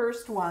not the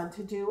first one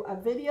to do a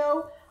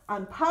video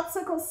on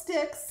popsicle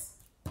sticks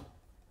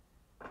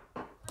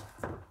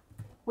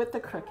with the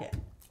Cricut,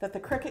 that the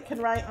Cricut can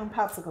write on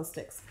popsicle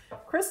sticks.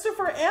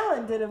 Christopher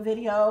Allen did a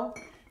video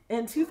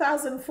in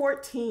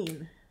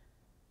 2014.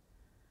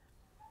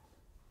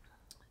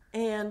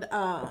 And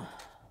I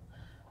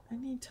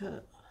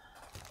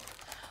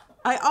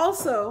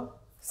also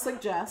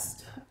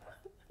suggest,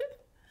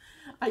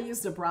 I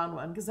used a brown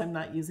one because I'm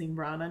not using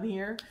brown on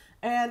here.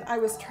 And I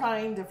was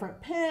trying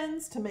different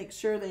pens to make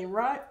sure they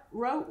wrote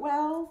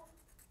well.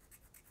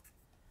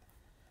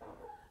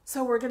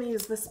 So we're going to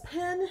use this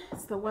pen.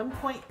 It's the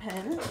 1-point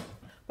pen.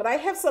 But I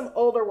have some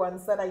older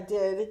ones that I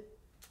did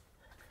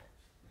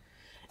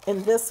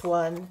in this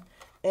one.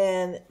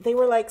 And they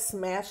were like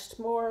smashed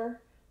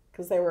more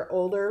because they were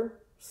older.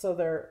 So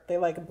they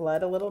like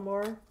bled a little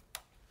more.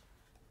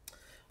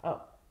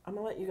 Oh, I'm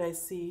going to let you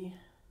guys see.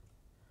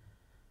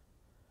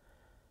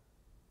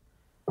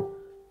 I'm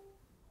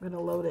going to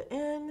load it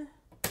in.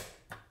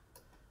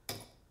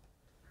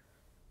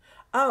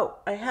 Oh,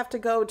 I have to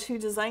go to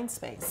Design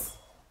Space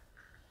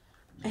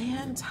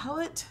and tell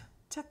it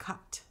to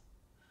cut.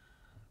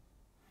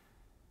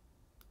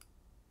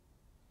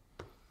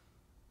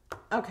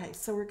 Okay,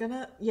 so we're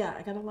gonna,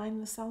 I gotta line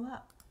this all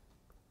up.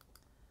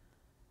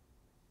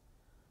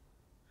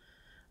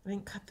 I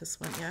didn't cut this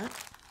one yet.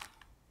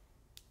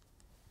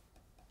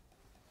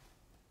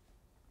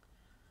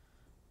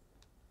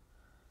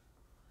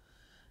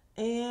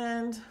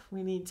 And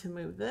we need to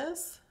move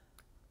this.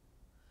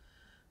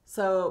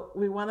 So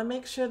we want to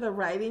make sure the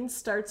writing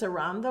starts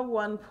around the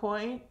 1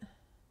 point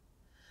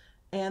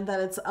and that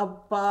it's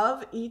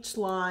above each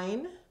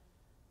line.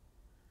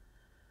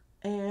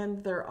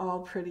 And they're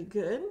all pretty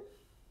good.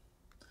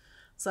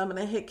 So I'm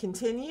going to hit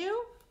continue.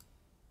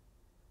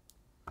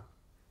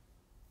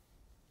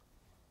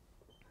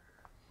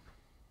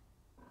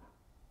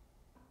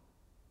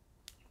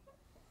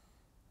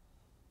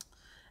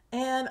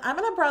 And I'm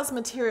going to browse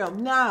material.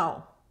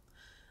 Now,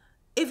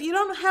 if you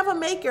don't have a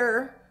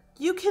maker,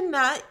 you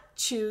cannot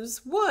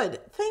choose wood.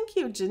 Thank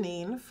you,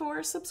 Janine,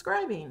 for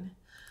subscribing.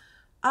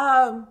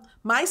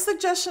 My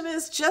suggestion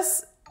is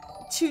just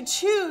to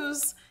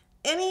choose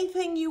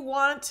anything you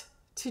want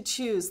to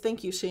choose.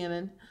 Thank you,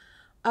 Shannon.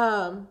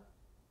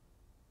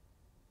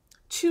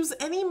 Choose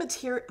any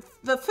material,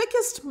 the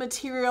thickest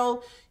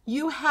material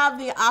you have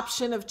the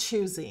option of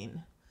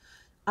choosing.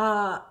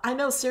 I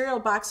know cereal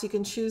box, you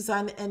can choose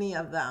on any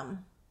of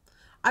them.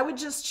 I would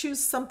just choose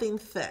something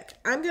thick.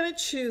 I'm going to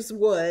choose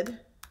wood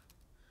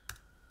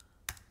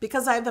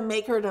because I have the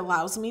maker, it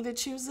allows me to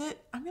choose it.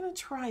 I'm going to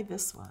try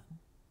this one.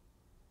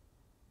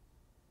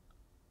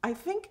 I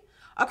think,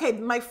 okay,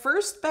 my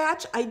first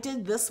batch, I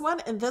did this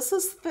one, and this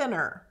is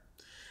thinner.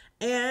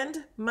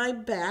 And my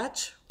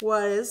batch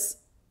was,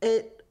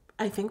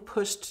 I think,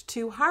 pushed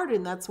too hard,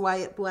 and that's why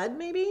it bled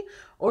maybe,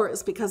 or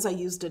it's because I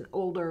used an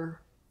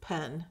older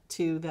pen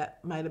too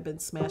that might have been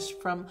smashed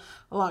from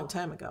a long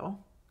time ago.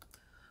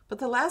 But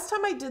the last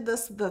time I did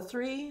this, the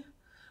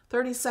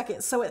 3/32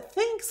 seconds, so it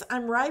thinks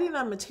I'm writing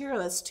on material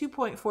that's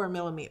 2.4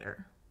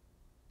 millimeter.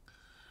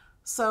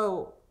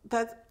 So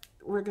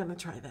we're gonna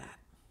try that.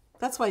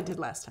 That's what I did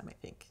last time, I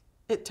think.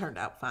 It turned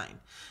out fine.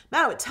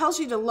 Now it tells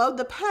you to load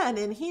the pen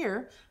in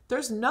here.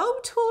 There's no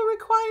tool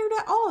required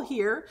at all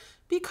here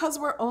because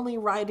we're only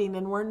writing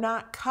and we're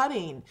not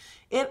cutting.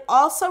 It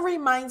also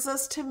reminds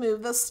us to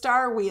move the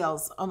star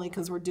wheels, only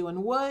because we're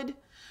doing wood.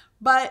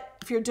 But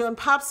if you're doing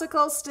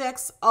popsicle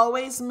sticks,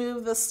 always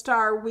move the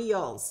star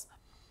wheels.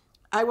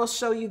 I will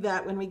show you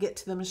that when we get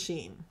to the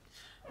machine.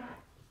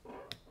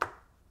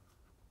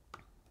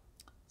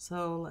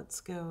 So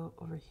let's go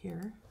over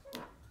here.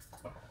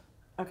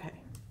 Okay.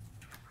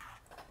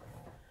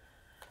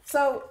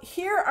 So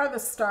here are the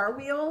star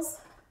wheels,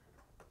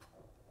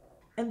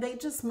 and they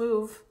just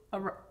move.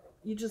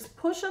 You just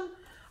push them.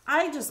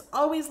 I just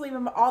always leave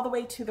them all the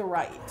way to the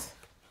right.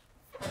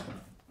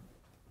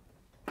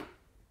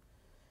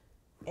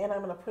 And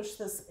I'm going to push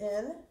this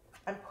in.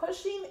 I'm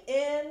pushing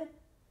in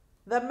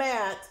the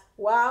mat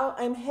while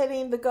I'm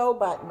hitting the go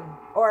button,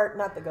 or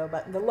not the go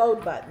button, the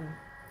load button.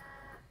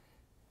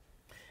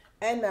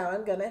 And now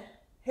I'm going to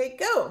hit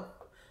go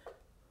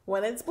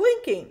when it's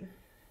blinking.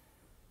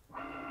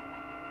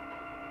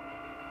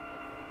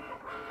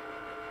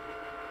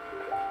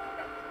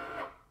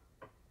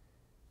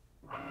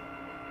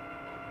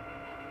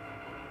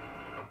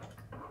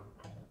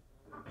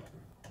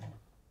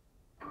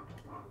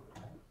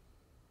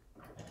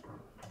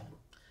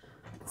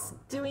 It's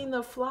doing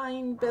the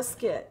flying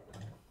biscuit.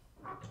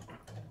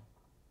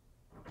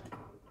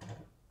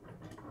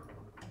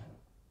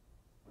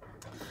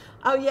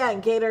 Oh yeah,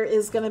 and Gator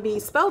is going to be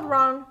spelled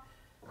wrong.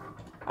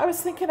 I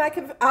was thinking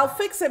I'll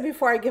fix it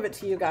before I give it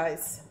to you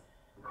guys.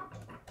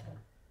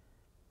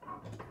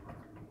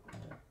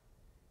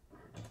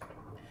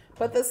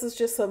 But this is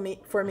just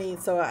for me,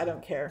 so I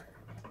don't care.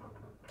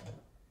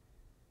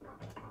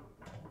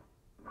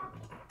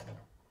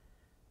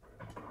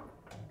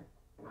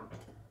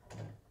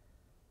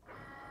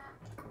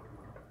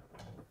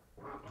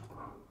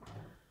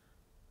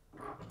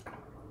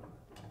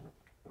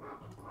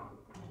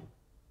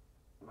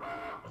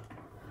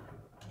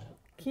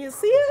 Can you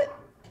see it?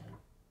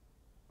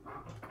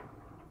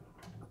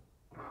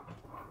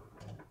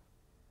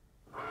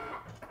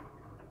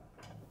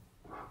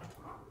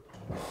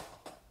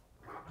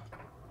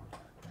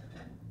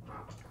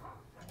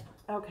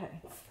 Okay.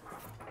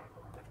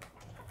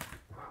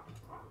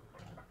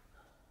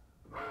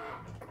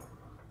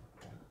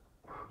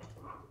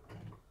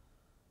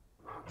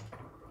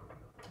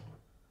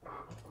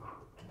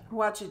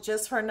 Watch it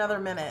just for another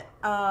minute.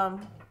 How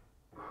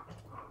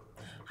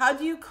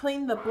do you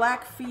clean the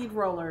black feed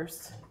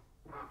rollers?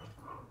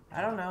 I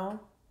don't know.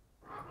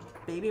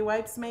 Baby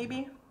wipes,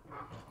 maybe?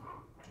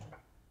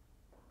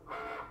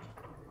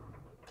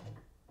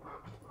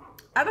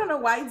 I don't know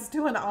why it's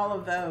doing all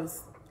of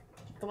those.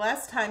 The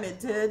last time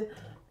it did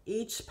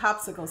each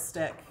popsicle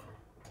stick.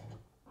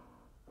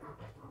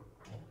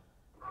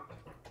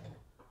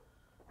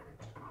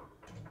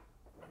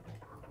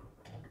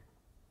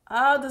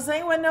 Oh, does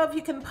anyone know if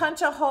you can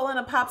punch a hole in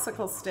a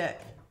popsicle stick?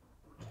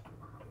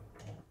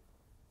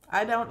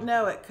 I don't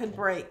know. It could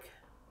break.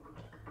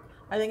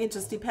 I think it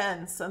just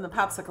depends on the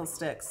popsicle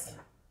sticks.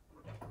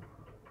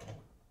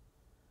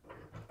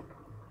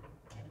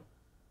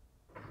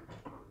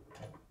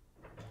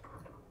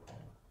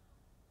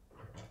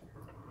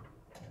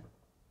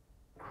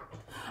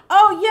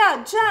 Oh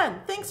yeah,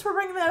 Jen, thanks for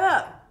bringing that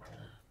up.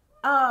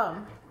 I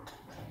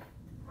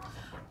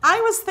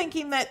was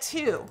thinking that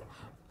too.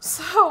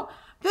 So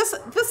this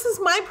is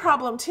my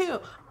problem too.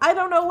 I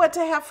don't know what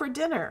to have for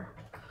dinner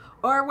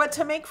or what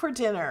to make for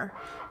dinner.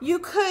 You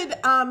could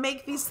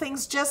make these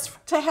things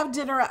just to have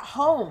dinner at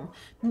home,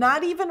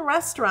 not even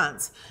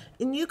restaurants.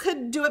 And you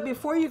could do it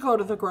before you go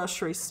to the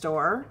grocery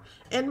store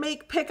and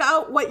pick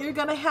out what you're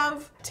gonna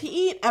have to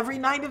eat every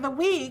night of the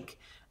week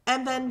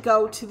and then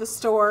go to the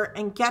store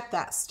and get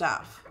that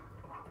stuff.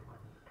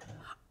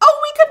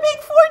 Oh, we could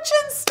make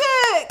fortune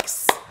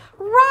sticks!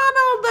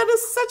 Ronald, that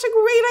is such a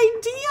great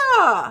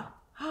idea.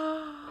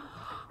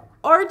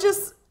 Or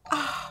just,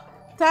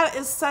 that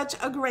is such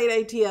a great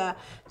idea.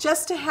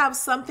 Just to have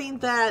something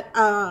that,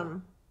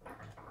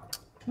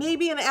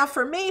 maybe an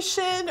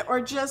affirmation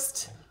or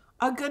just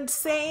a good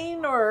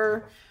saying,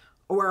 or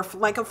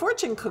like a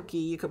fortune cookie.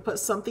 You could put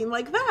something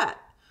like that.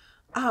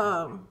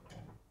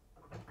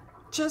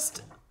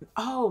 Just,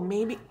 oh,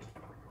 maybe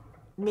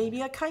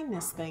a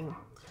kindness thing.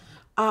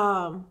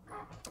 A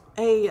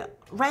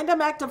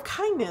random act of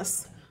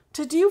kindness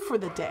to do for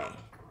the day.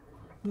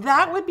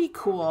 That would be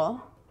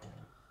cool.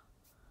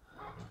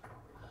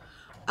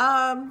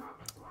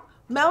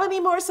 Melanie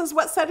Moore says,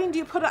 what setting do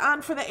you put it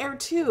on for the Air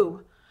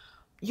 2?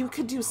 You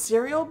could do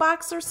cereal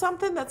box or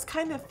something that's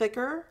kind of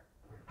thicker.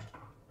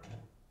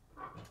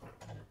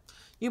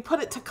 You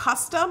put it to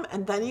custom,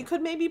 and then you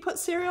could maybe put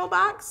cereal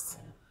box.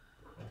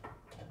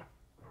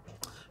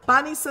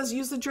 Bonnie says,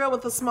 use a drill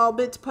with a small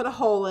bit to put a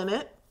hole in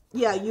it.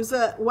 Yeah, use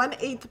a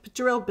 1/8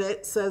 drill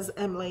bit, says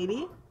M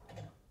Lady.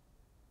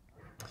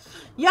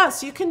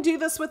 Yes, you can do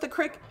this with the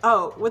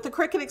with the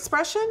Cricut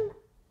expression?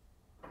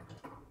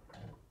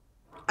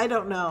 I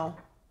don't know.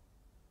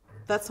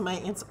 That's my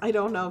answer. I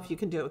don't know if you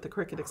can do it with the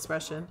Cricut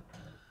expression.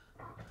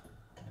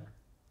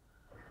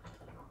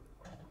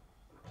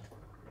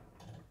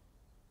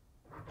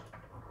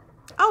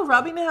 Oh,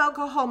 rubbing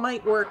alcohol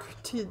might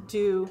work to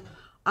do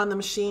on the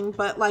machine,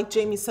 but like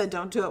Jamie said,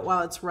 don't do it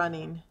while it's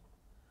running.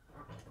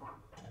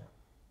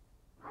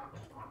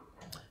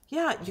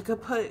 Yeah, you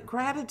could put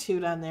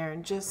gratitude on there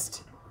and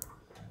just,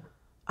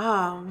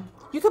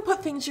 you could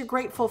put things you're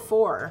grateful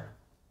for.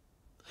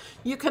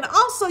 You can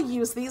also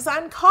use these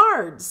on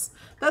cards.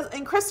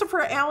 In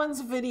Christopher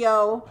Allen's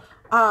video,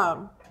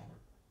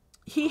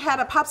 he had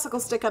a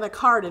popsicle stick on a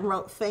card and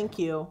wrote thank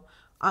you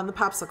on the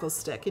popsicle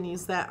stick and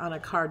used that on a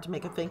card to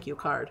make a thank you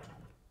card.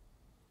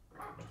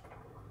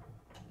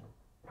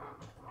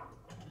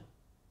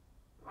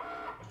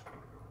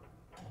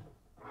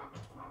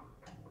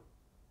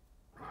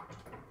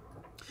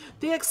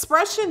 The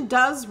expression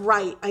does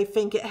write. I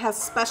think it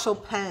has special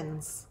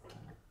pens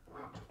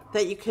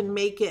that you can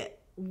make it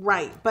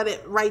write, but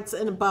it writes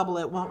in a bubble.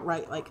 It won't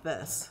write like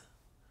this.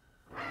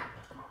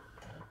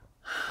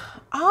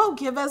 Oh,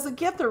 give as a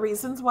gift the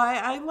reasons why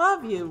I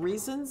love you.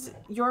 Reasons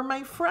you're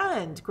my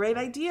friend. Great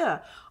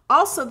idea.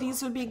 Also,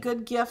 these would be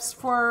good gifts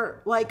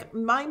for like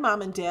my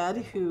mom and dad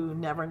who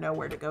never know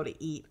where to go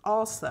to eat.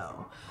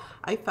 Also,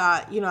 I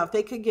thought, you know, if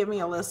they could give me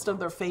a list of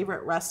their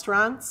favorite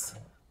restaurants,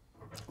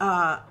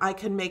 I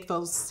could make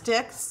those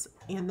sticks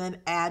and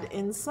then add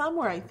in some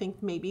where I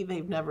think maybe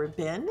they've never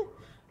been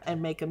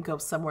and make them go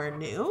somewhere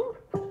new.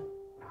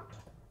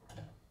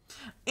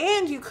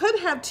 And you could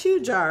have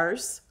 2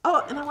 jars.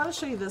 Oh, and I want to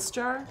show you this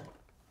jar.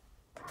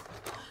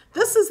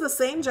 This is the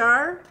same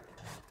jar.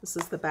 This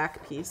is the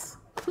back piece.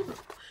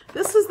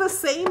 This is the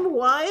same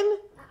one,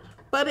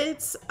 but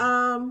it's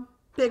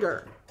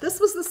bigger. This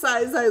was the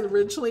size I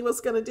originally was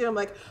going to do. I'm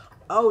like,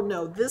 oh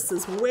no, this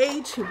is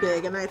way too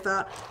big. And I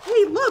thought,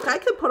 hey, look, I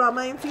could put all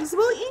my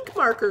infusible ink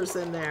markers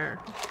in there.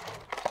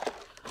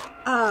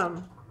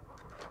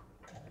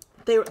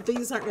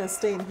 These aren't going to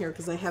stay in here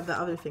because I have the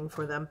other thing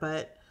for them,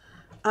 but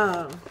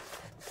and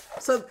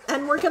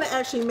we're going to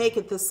actually make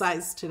it this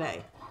size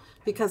today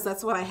because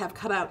that's what I have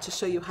cut out to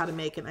show you how to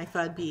make it. And I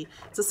thought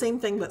it's the same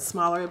thing but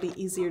smaller. It'd be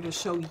easier to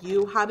show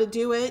you how to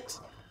do it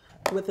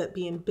with it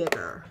being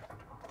bigger.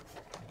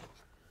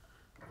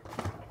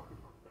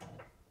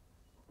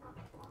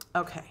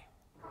 Okay.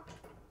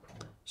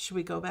 Should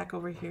we go back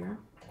over here?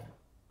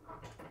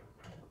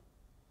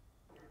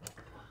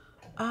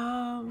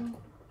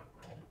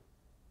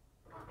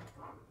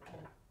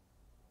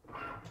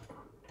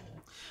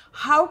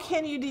 How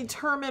can you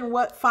determine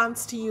what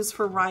fonts to use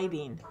for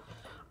writing?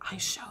 I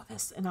show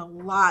this in a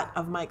lot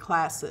of my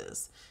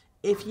classes.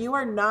 If you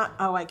are not,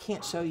 oh, I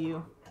can't show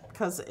you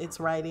because it's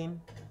writing.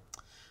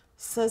 It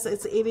says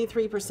it's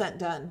 83%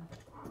 done.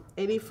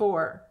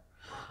 84.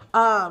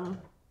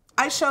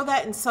 I show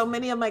that in so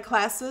many of my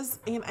classes,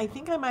 and I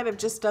think I might have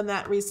just done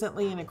that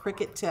recently in a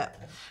Cricut tip.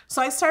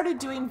 So I started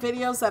doing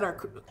videos that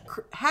are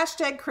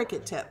hashtag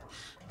Cricut tip.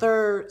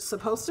 They're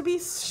supposed to be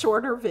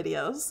shorter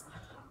videos,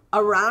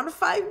 around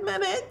 5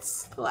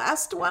 minutes. The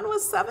last one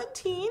was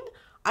 17.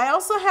 I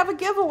also have a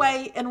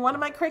giveaway in one of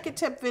my Cricut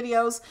tip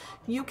videos.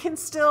 You can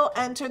still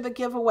enter the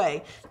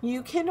giveaway.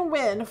 You can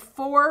win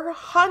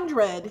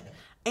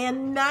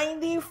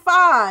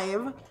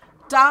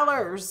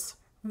 $495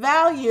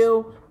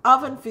 value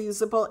of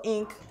infusible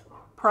ink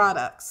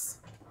products.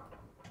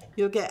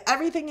 You'll get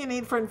everything you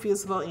need for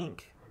infusible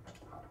ink,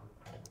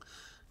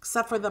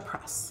 except for the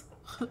press.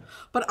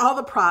 But all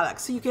the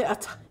products. So you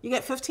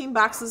get 15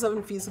 boxes of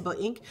infusible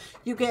ink.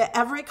 You get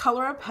every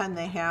color of pen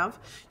they have.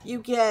 You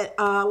get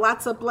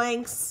lots of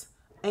blanks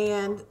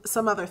and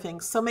some other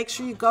things. So make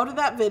sure you go to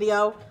that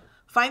video.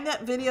 Find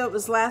that video. It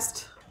was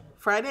last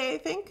Friday, I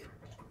think.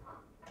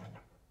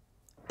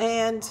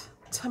 And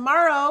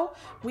tomorrow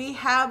we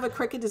have a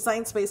Cricut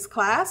Design Space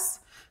class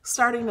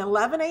starting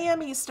 11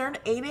 a.m. Eastern,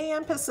 8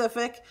 a.m.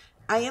 Pacific.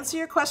 I answer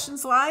your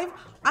questions live.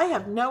 I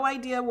have no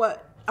idea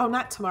what Oh,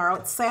 not tomorrow.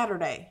 It's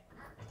Saturday.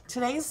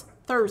 Today's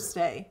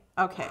Thursday.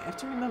 Okay, I have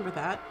to remember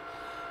that.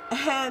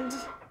 And,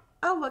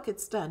 oh, look,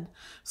 it's done.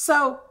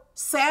 So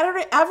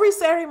Saturday, every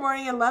Saturday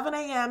morning, 11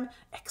 a.m.,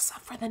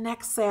 except for the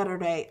next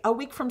Saturday. A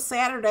week from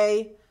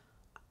Saturday,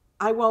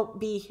 I won't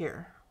be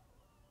here.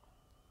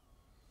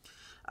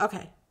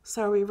 Okay,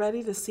 so are we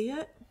ready to see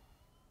it?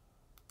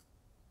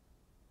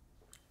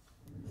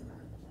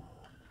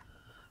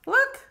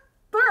 Look,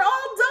 they're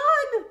all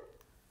done.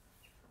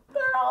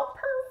 They're all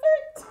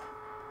perfect.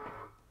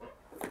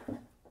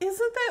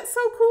 Isn't that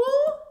so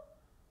cool?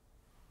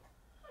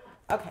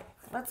 Okay,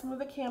 let's move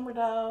the camera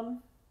down.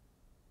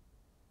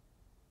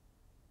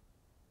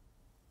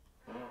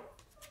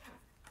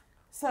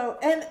 So,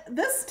 and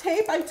this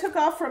tape I took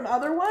off from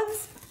other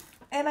ones,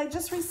 and I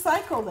just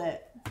recycled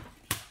it.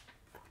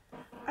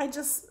 I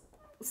just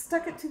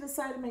stuck it to the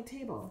side of my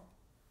table.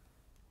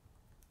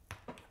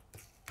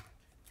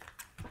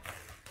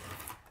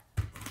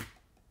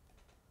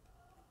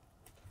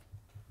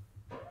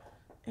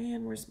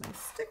 And where's my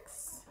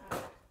sticks?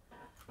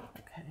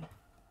 Okay.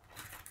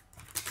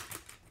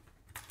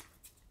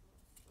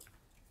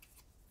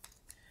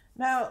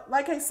 Now,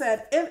 like I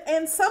said,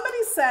 and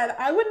somebody said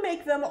I would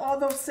make them all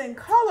those same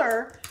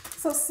color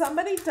so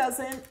somebody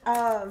doesn't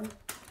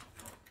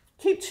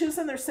keep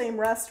choosing their same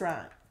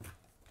restaurant.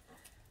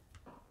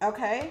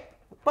 Okay?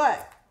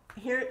 But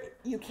here,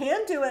 you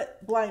can do it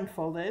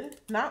blindfolded,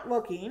 not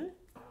looking.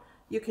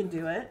 You can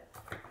do it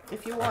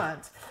if you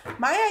want.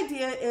 My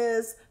idea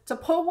is to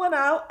pull one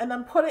out and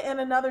then put it in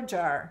another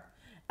jar.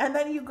 And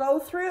then you go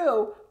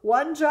through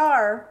one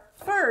jar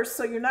first,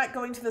 so you're not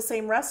going to the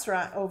same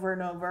restaurant over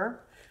and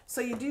over.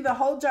 So you do the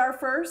whole jar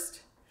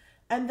first,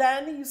 and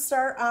then you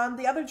start on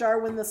the other jar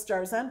when this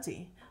jar is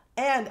empty.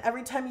 And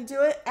every time you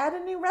do it, add a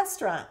new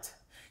restaurant.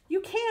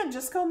 You can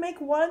just go make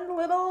one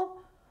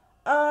little,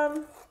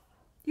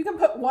 you can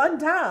put one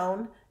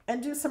down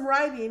and do some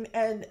writing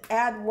and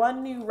add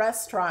one new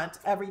restaurant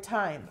every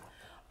time.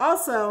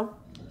 Also,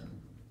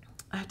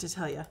 I have to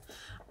tell you,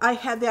 I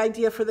had the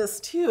idea for this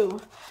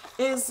too,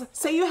 is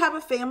say you have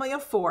a family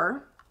of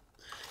 4,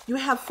 you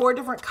have 4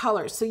 different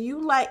colors. So you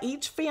let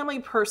each family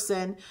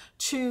person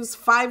choose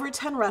 5 or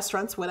 10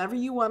 restaurants, whatever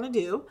you want to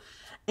do,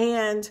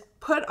 and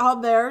put all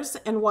theirs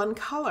in one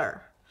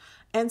color.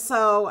 And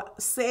so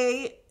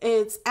say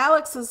it's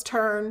Alex's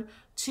turn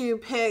to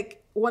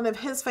pick one of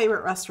his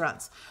favorite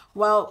restaurants.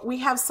 Well, we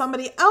have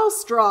somebody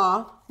else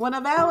draw one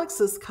of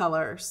Alex's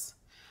colors.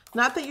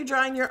 Not that you're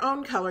drawing your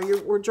own color,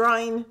 we're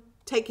drawing,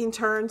 taking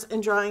turns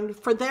and drawing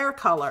for their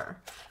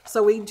color.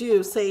 So we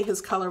do, say his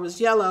color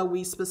was yellow,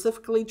 we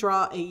specifically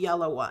draw a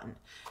yellow one,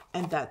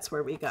 and that's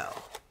where we go.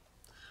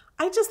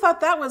 I just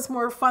thought that was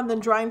more fun than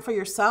drawing for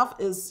yourself,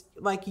 is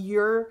like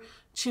you're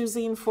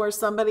choosing for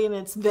somebody and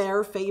it's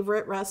their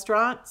favorite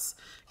restaurants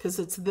because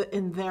it's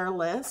in their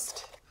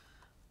list.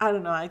 I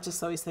don't know, I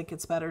just always think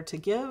it's better to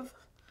give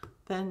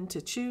than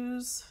to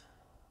choose.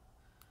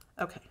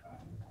 Okay.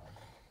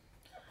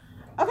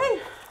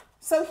 Okay,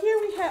 so here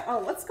we have,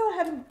 oh, let's go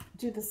ahead and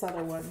do this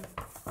other one.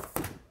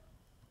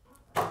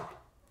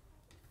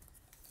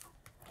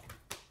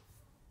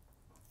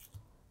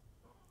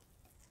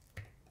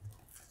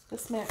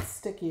 This mat's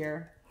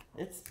stickier.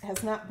 It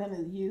has not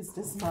been used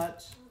as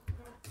much.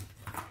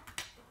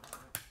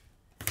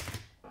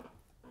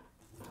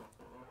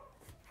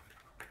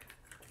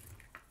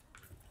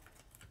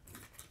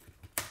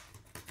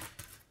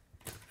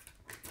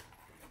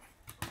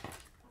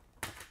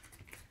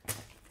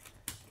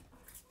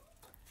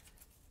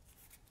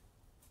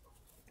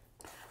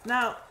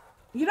 Now,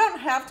 you don't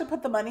have to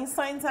put the money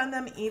signs on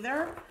them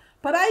either,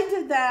 but I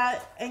did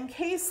that in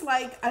case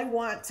like I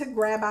want to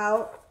grab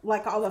out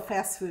like all the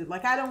fast food.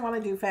 Like I don't want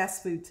to do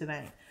fast food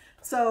today.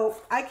 So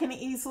I can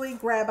easily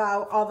grab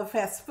out all the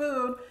fast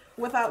food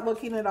without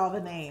looking at all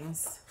the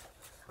names.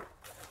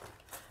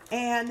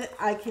 And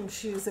I can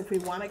choose if we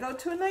want to go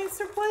to a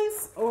nicer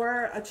place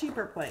or a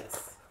cheaper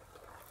place.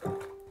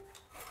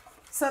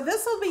 So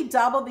this will be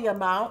double the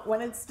amount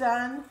when it's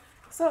done.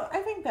 So I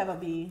think that'll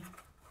be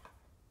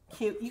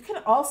cute. You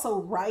can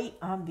also write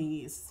on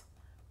these.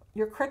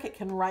 Your Cricut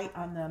can write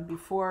on them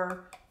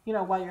before, you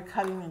know, while you're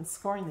cutting and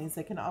scoring these.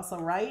 They can also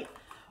write,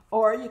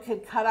 or you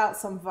could cut out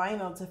some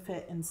vinyl to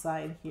fit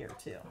inside here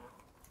too.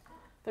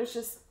 There's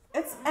just,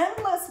 it's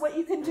endless what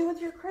you can do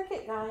with your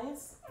Cricut,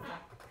 guys.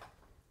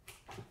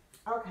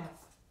 Okay.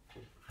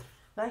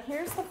 Now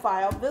here's the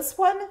file. This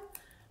one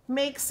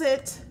makes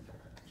it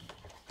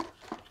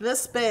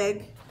this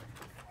big.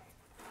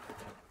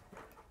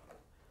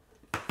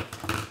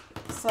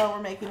 So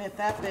we're making it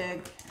that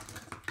big.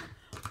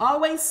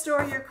 Always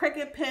store your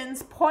Cricut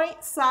pins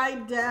point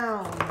side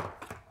down.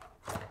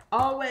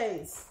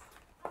 Always.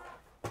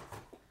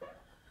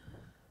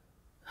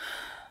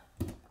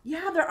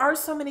 Yeah, there are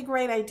so many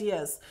great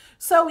ideas.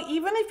 So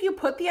even if you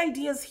put the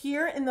ideas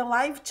here in the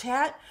live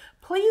chat,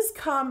 please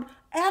come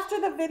after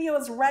the video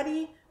is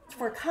ready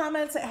for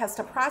comments. It has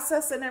to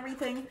process and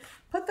everything.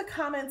 Put the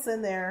comments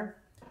in there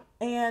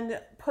and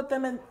put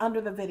them in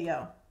under the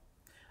video.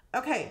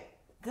 Okay.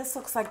 This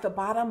looks like the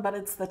bottom, but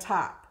it's the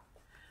top.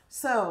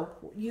 So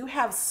you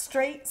have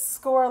straight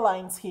score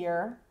lines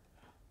here.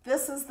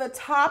 This is the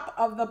top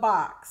of the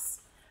box.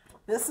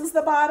 This is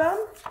the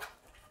bottom,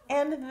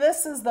 and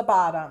this is the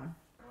bottom.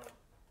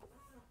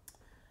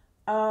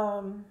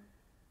 I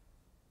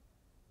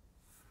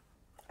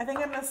think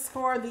I'm going to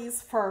score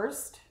these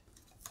first.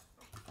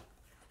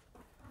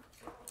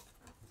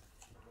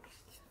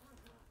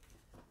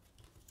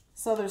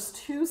 So there's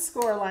 2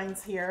 score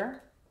lines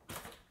here,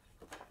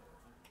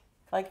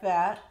 like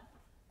that.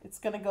 It's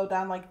going to go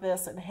down like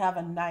this and have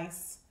a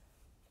nice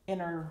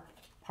inner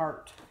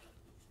part.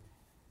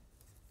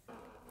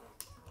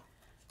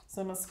 So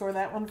I'm going to score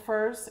that one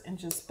first and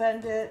just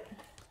bend it.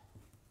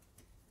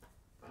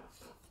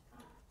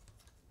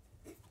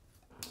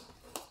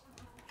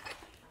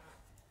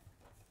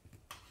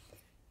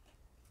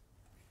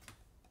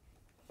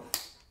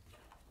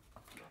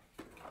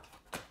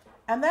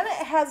 And then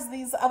it has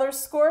these other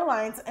score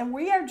lines, and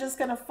we are just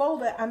going to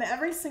fold it on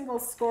every single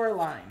score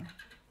line.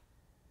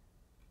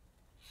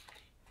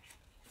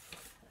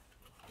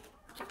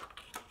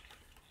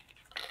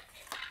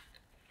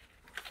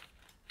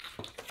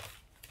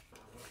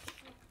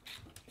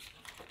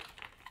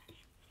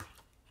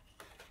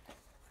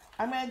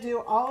 I'm going to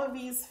do all of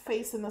these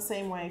facing the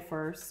same way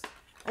first.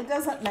 It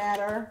doesn't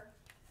matter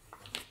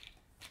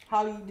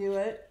how you do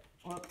it.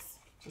 Whoops,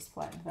 just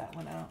flattened that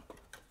one out.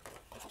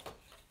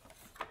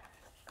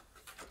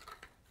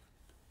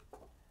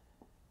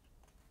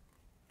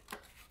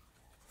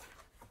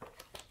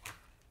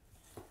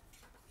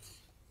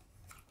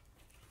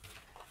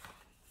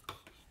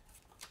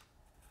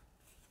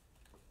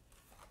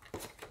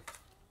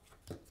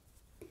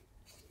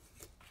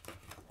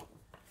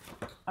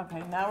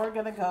 Okay, now we're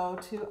going to go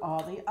to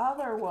all the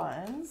other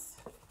ones.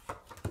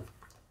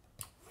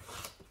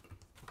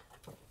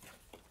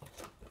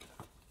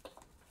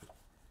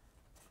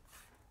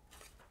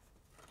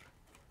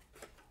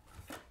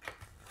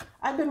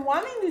 I've been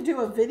wanting to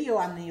do a video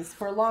on these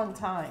for a long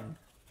time.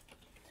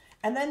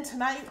 And then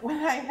tonight when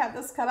I had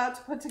this cut out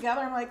to put together,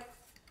 I'm like,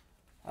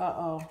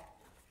 uh-oh.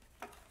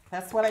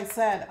 That's what I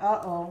said,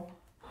 uh-oh.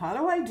 How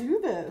do I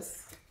do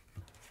this?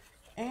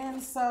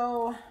 And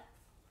so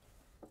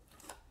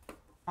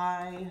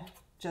I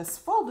just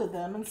folded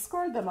them and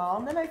scored them all,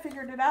 and then I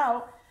figured it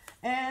out.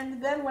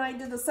 And then when I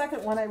did the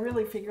second one, I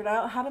really figured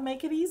out how to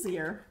make it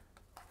easier.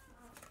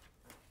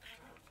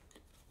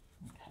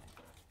 Okay.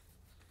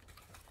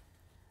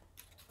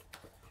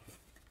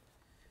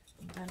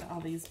 Bend all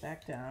these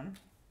back down.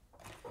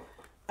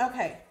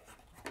 Okay.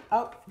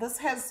 Oh, this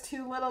has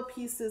 2 little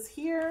pieces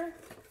here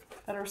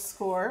that are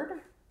scored.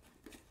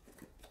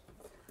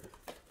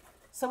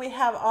 So we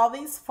have all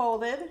these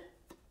folded.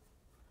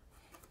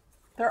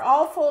 They're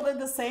all folded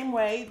the same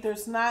way.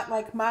 There's not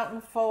like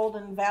mountain fold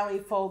and valley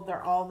fold.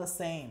 They're all the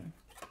same.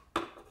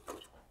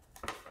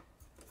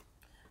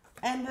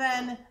 And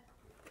then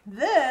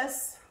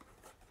this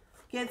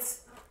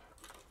gets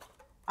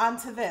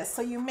onto this.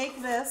 So you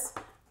make this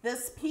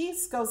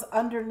piece goes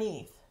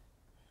underneath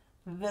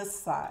this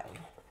side.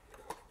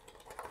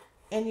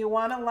 And you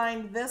want to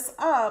line this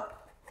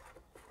up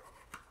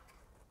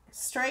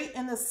straight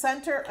in the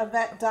center of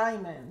that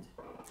diamond.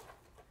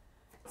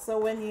 So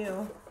when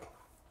you,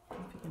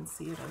 if you can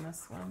see it in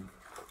this one,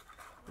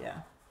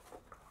 yeah.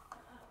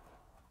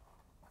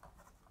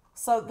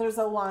 So there's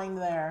a line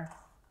there.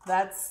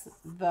 That's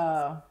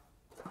the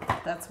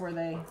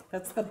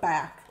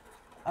back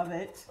of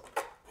it.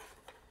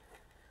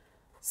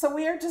 So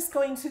we are just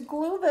going to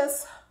glue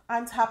this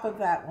on top of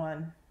that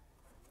one,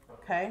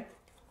 okay?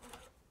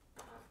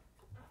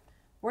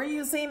 We're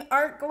using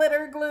art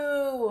glitter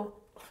glue.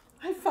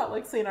 I felt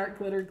like saying art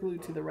glitter glue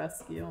to the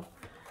rescue.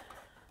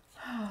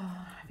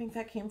 I think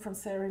that came from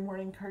Saturday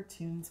morning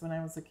cartoons when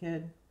I was a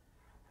kid.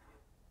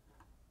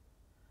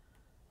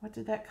 What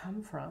did that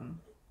come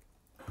from?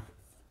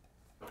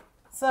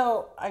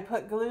 So I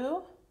put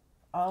glue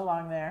all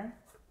along there.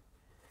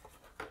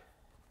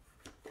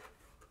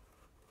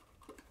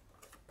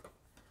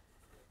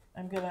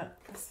 I'm gonna,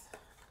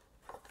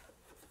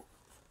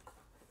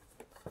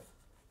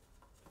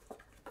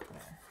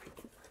 there.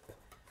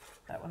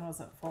 That one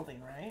wasn't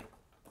folding right.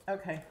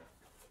 Okay.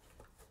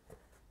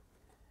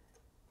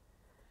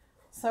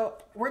 So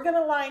we're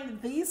gonna line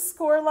these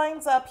score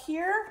lines up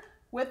here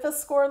with the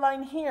score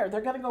line here.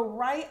 They're gonna go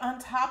right on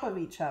top of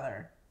each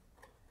other.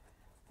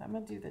 I'm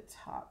gonna do the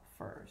top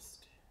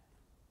first.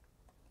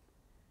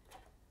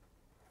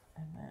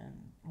 And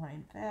then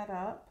line that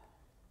up.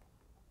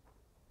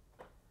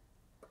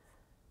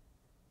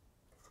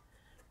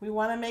 We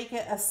want to make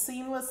it a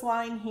seamless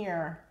line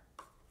here.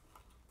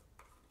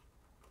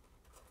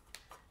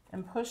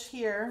 And push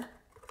here.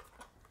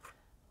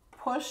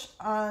 Push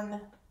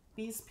on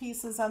these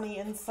pieces on the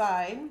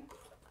inside.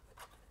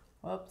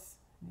 Whoops,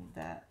 need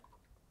that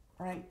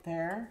right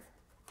there.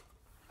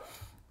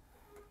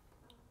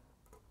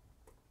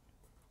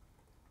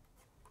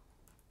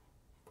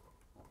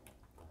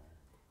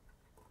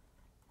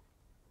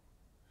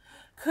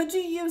 Could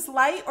you use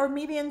light or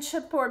medium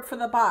chipboard for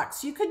the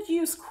box? You could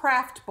use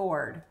craft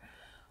board.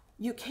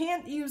 You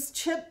can't use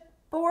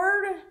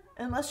chipboard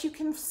unless you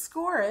can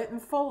score it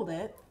and fold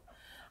it.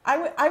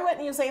 I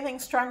wouldn't use anything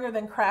stronger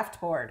than craft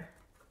board.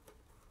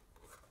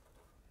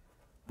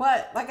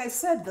 But like I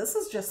said, this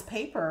is just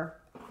paper.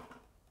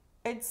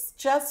 It's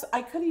just,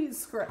 I could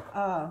use,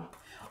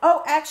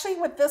 oh, actually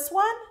with this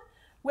one,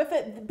 with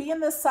it being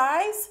this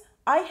size,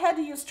 I had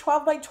to use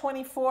 12 by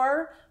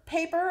 24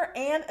 paper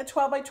and a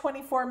 12 by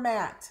 24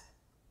 mat.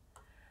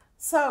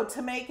 So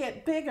to make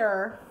it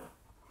bigger,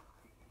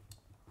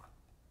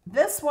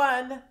 this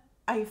one,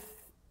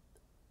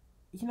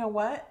 you know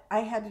what? I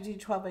had to do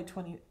 12 by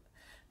 20.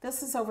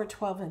 This is over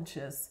 12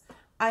 inches.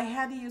 I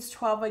had to use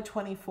 12 by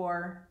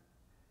 24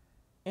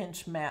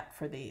 inch mat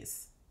for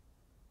these.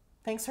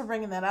 Thanks for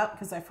bringing that up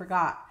because I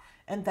forgot.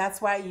 And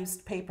that's why I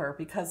used paper,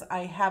 because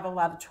I have a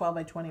lot of 12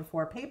 by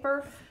 24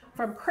 paper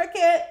from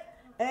Cricut.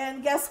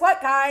 And guess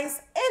what,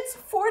 guys? It's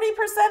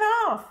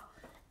 40% off.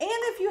 And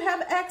if you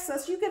have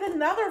excess, you get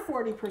another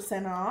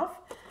 40% off.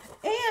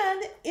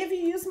 And if you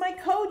use my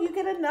code, you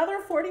get another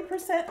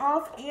 40%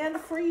 off and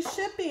free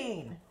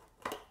shipping.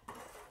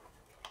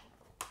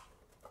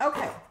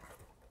 Okay.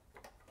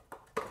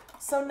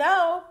 So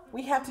now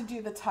we have to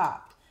do the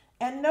top.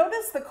 And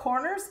notice the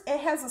corners,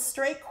 it has a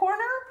straight corner,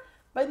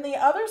 but the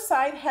other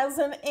side has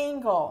an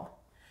angle.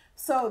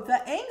 So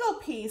the angle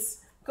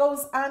piece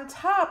goes on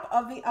top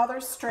of the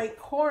other straight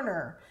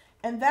corner.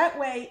 And that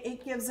way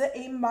it gives it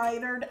a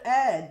mitered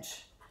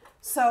edge.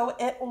 So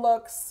it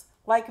looks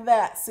like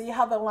that. See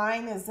how the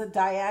line is a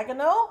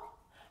diagonal?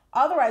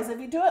 Otherwise, if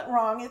you do it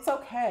wrong, it's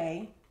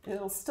okay.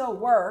 It'll still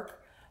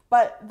work.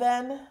 But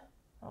then,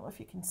 I don't know if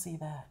you can see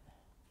that.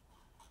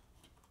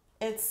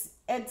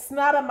 It's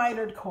not a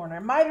mitered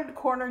corner. Mitered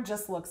corner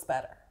just looks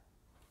better.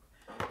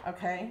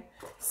 Okay,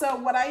 so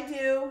what I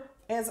do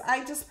is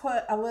I just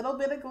put a little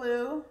bit of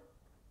glue.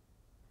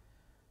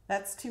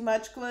 That's too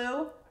much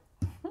glue.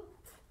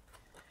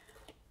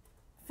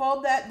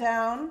 Fold that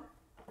down.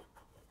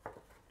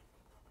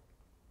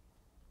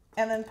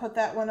 And then put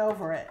that one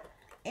over it.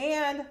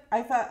 And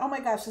I thought, oh my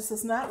gosh, this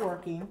is not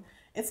working.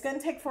 It's going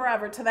to take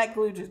forever till that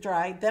glue to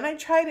dry. Then I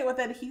tried it with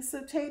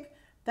adhesive tape.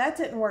 That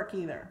didn't work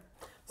either.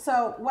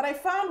 So what I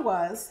found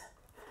was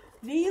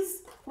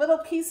these little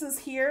pieces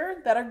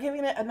here that are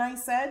giving it a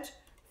nice edge,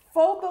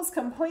 fold those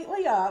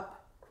completely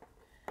up,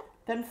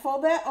 then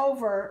fold that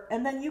over,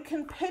 and then you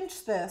can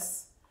pinch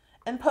this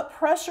and put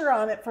pressure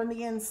on it from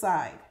the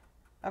inside.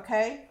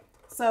 Okay?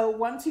 So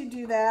once you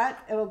do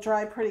that, it'll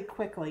dry pretty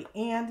quickly.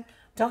 And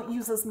don't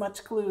use as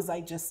much glue as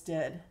I just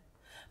did.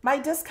 My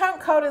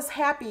discount code is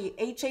HAPPY,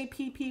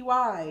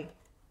 H-A-P-P-Y.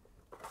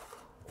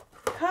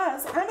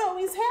 Because I'm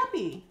always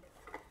happy.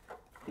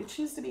 If you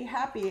choose to be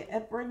happy,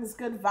 it brings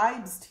good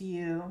vibes to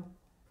you.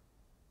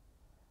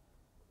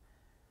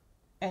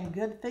 And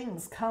good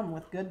things come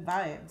with good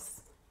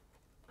vibes.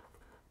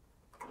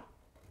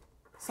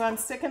 So I'm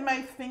sticking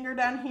my finger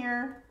down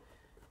here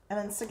and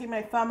then sticking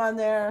my thumb on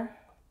there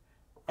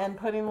and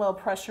putting a little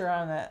pressure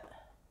on it.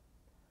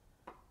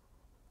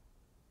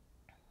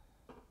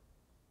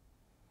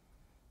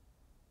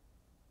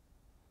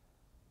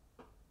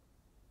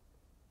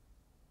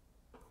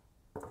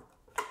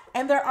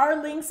 And there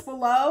are links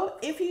below.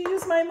 If you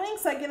use my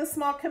links, I get a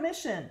small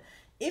commission.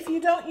 If you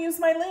don't use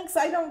my links,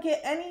 I don't get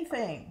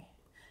anything.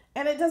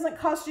 And it doesn't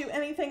cost you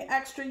anything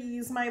extra, you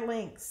use my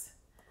links.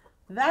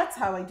 That's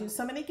how I do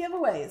so many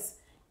giveaways.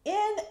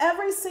 In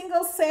every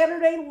single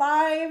Saturday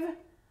live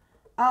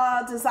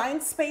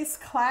design space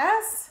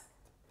class,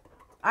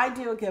 I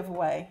do a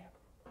giveaway.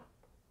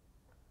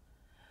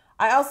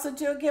 I also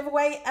do a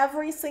giveaway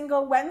every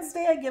single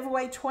Wednesday. I give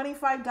away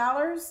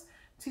 $25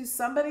 to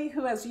somebody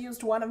who has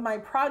used one of my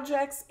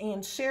projects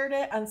and shared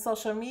it on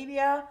social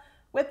media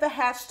with the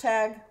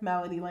hashtag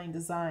Melody Lane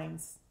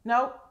Designs.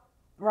 Nope,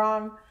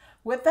 wrong.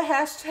 With the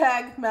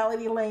hashtag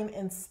Melody Lane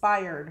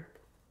Inspired.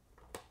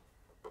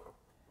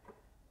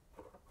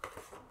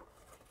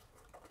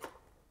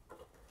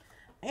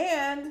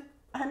 And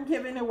I'm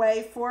giving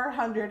away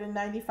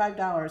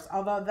 $495.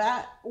 Although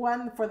that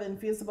one for the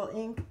infusible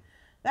ink,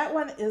 that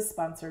one is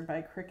sponsored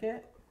by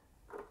Cricut.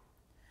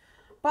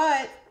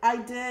 But I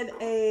did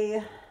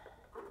a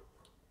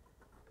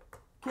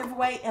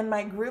giveaway in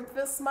my group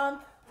this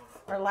month,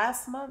 or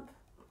last month.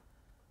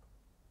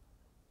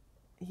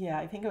 Yeah,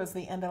 I think it was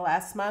the end of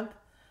last month.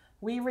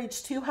 We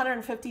reached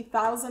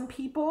 250,000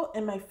 people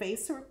in my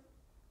Facebook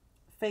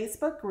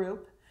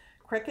group,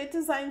 Cricut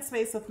Design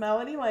Space with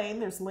Melody Lane.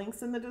 There's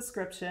links in the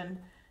description.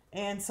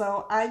 And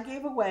so I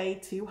gave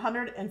away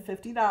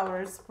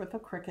 $250 worth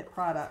of Cricut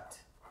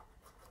product.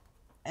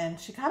 And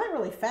she got it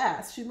really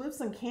fast. She lives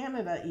in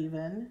Canada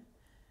even.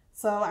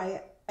 So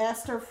I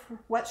asked her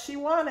what she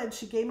wanted.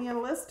 She gave me a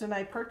list and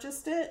I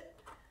purchased it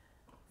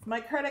with my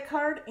credit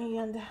card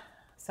and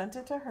sent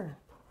it to her.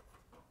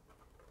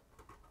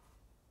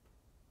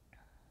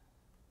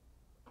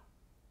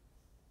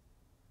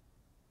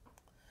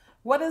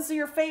 What is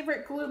your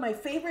favorite glue? My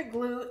favorite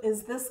glue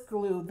is this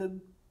glue,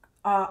 the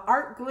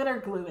Art Glitter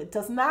Glue. It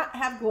does not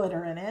have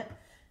glitter in it.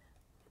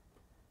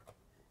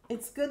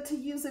 It's good to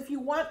use if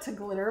you want to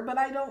glitter, but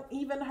I don't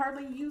even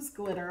hardly use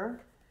glitter.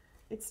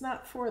 It's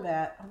not for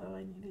that, although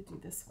I need to do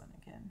this one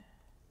again.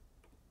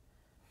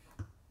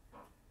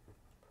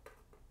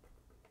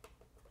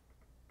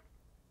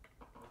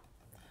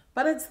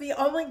 But it's the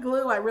only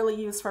glue I really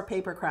use for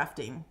paper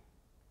crafting.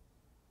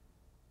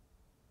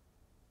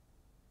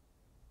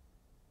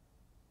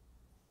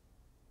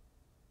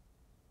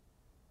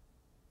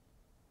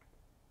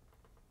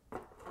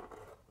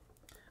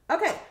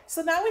 Okay,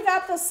 so now we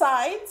got the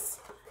sides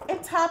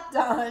and top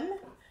done.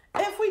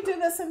 If we do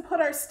this and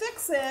put our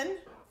sticks in,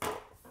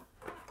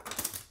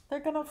 they're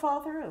gonna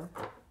fall through.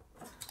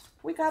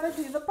 We gotta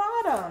do the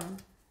bottom.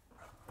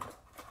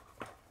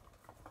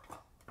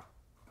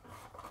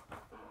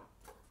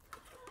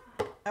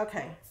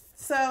 Okay,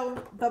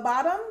 so the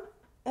bottom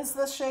is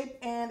the shape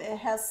and it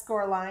has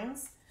score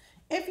lines.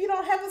 If you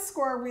don't have a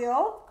score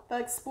wheel, the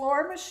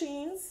Explorer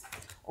Machines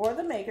or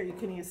the Maker you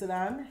can use it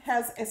on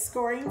has a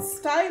scoring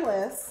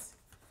stylus,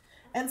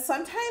 and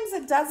sometimes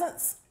it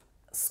doesn't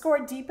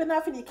score deep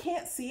enough and you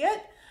can't see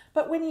it,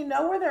 but when you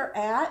know where they're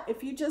at,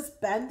 if you just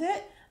bend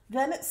it,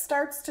 then it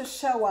starts to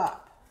show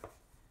up.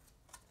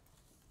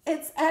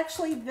 It's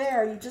actually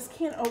there, you just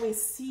can't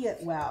always see it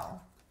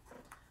well.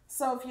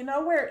 So if you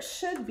know where it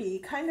should be,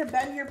 kind of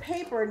bend your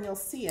paper and you'll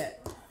see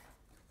it.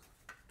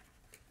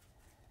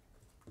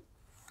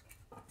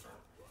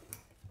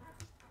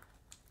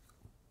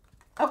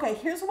 Okay,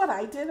 here's what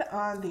I did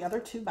on the other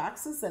two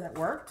boxes and it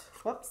worked.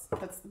 Whoops,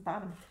 that's the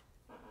bottom.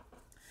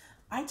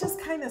 I just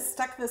kind of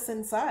stuck this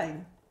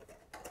inside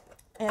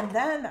and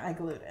then I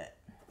glued it.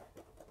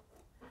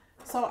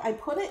 So I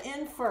put it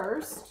in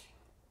first.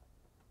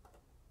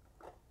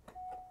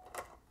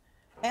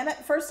 And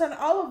at first on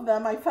all of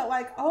them, I felt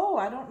like, oh,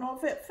 I don't know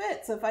if it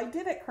fits, if I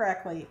did it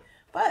correctly.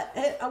 But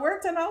it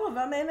worked on all of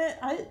them and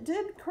it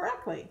did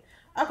correctly.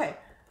 Okay,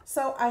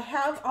 so I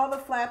have all the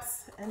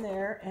flaps in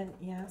there. And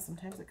yeah,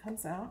 sometimes it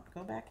comes out.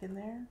 Go back in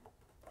there.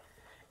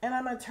 And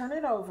I'm going to turn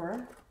it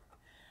over.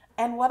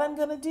 And what I'm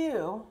going to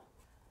do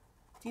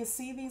you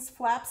see these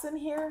flaps in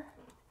here?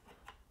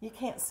 You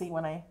can't see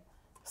when I...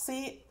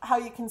 See how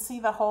you can see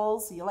the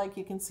holes?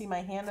 You can see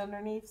my hand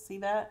underneath. See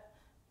that?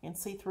 You can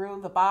see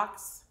through the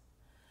box.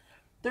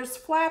 There's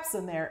flaps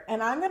in there,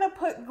 and I'm going to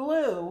put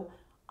glue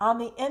on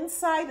the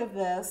inside of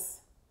this.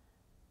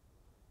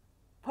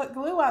 Put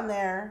glue on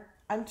there.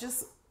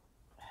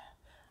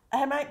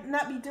 I might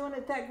not be doing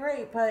it that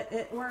great, but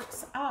it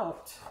works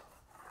out.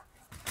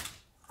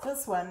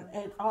 This one,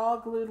 it all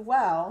glued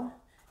well,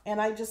 and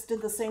I just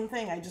did the same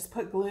thing. I just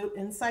put glue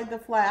inside the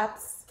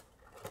flaps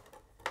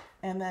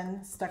and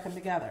then stuck them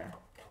together.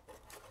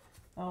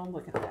 Oh,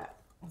 look at that.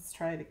 Let's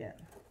try it again.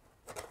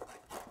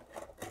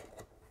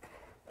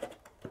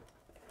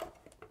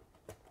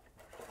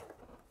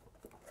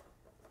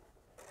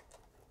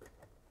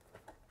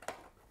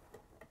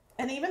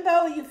 And even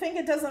though you think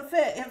it doesn't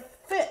fit, it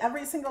fit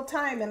every single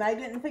time, and I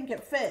didn't think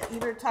it fit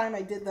either time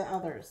I did the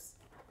others.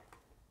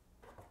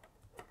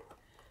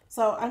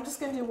 So I'm just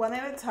going to do one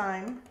at a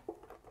time.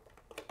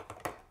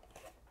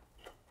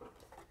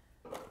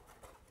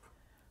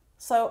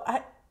 So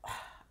I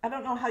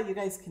don't know how you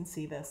guys can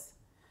see this,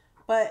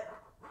 but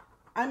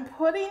I'm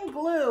putting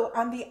glue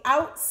on the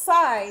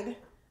outside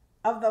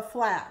of the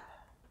flap.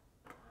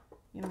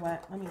 You know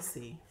what? Let me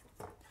see.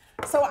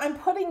 So I'm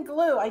putting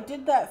glue. I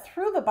did that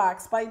through the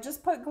box, but I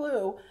just put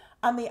glue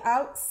on the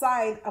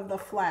outside of the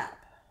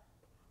flap.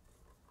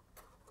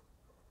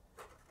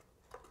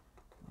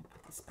 Let me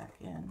put this back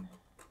in.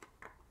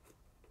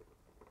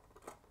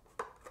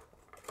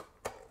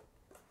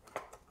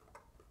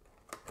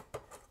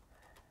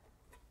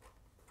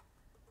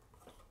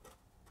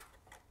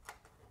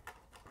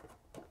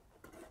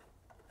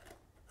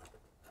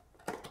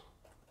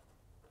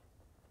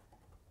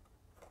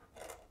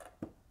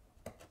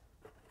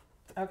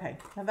 Okay,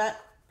 now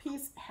that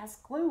piece has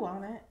glue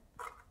on it.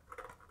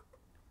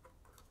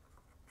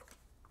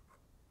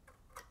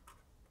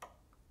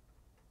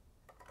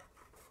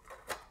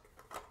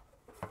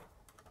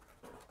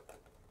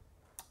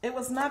 It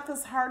was not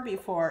this hard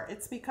before.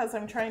 It's because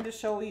I'm trying to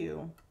show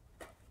you.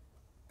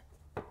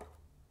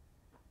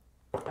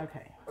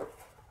 Okay,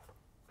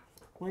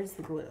 where's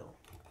the glue?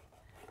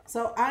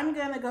 So I'm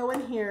going to go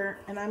in here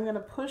and I'm going to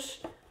push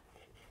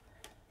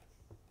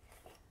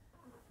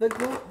the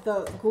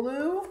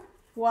glue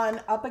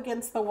one up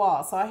against the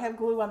wall. So I have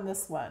glue on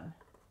this one.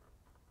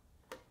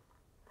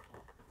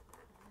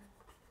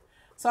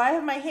 So I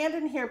have my hand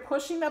in here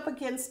pushing up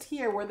against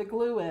here where the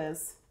glue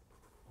is.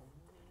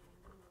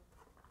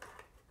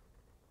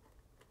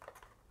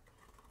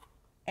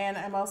 And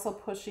I'm also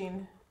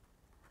pushing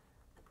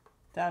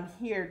down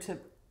here to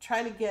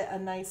try to get a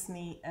nice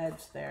neat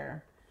edge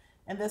there.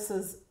 And this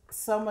is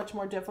so much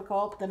more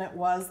difficult than it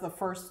was the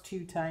first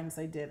 2 times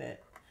I did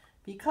it,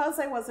 because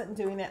I wasn't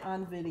doing it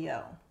on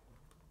video.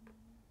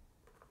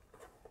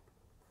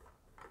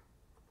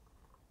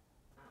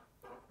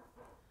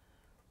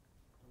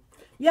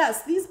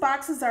 Yes, these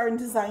boxes are in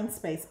Design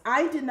Space.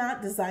 I did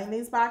not design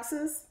these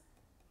boxes.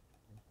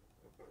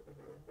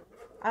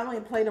 I only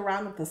played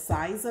around with the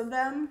size of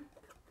them.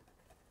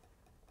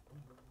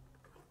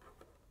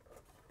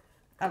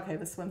 Okay,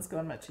 this one's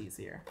going much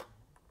easier.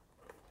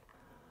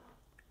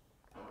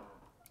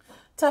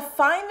 To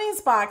find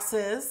these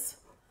boxes,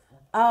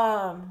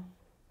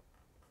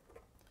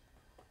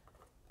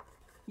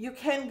 you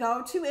can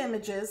go to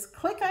images,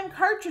 click on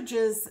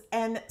cartridges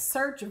and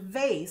search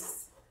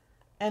vase,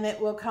 and it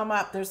will come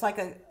up. There's like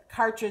a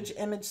cartridge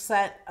image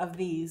set of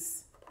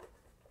these.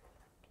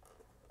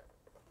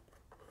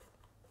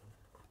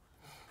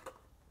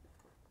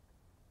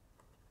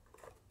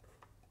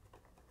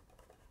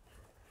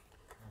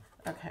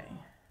 Okay.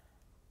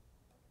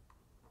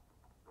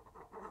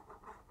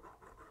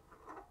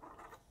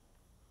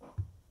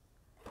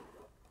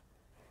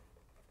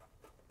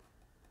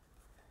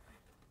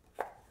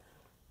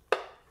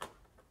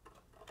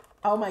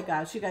 Oh my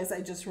gosh, you guys,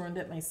 I just ruined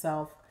it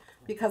myself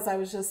because I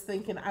was just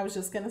thinking, I was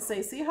just going to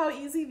say, see how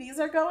easy these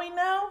are going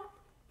now?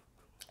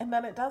 And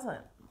then it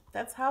doesn't.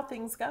 That's how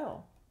things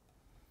go.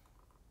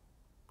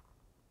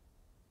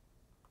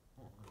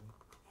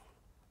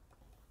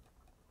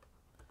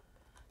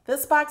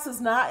 This box is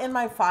not in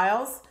my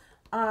files,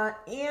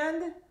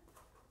 and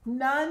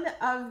none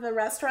of the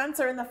restaurants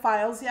are in the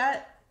files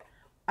yet.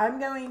 I'm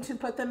going to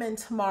put them in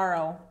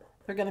tomorrow.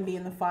 They're going to be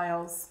in the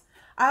files.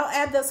 I'll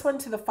add this one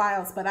to the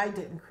files, but I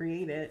didn't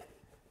create it.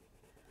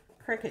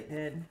 Cricut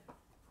did.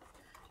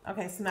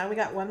 Okay, so now we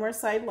got one more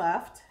side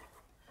left.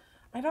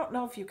 I don't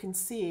know if you can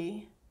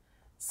see.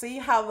 See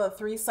how the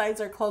three sides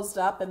are closed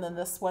up and then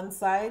this one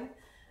side?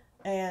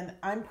 And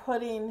I'm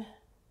putting,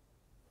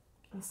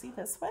 can you see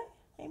this way?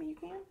 Maybe you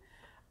can.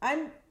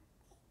 I'm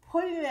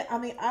putting it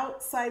on the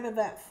outside of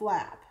that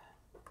flap,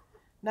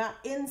 not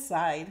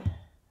inside,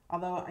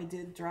 although I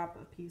did drop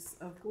a piece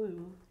of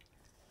glue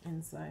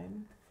inside.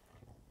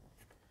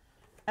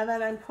 And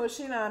then I'm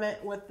pushing on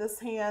it with this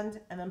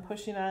hand and then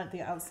pushing on it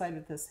the outside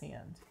with this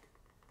hand.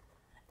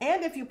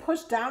 And if you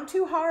push down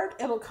too hard,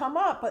 it'll come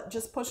up, but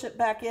just push it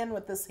back in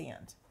with this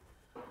hand.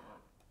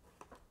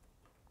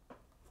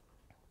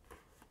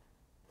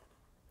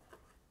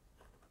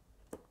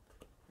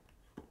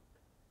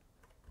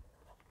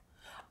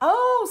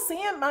 Oh,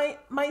 Sam,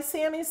 my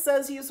Sammy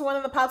says use one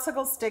of the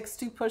popsicle sticks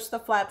to push the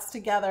flaps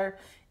together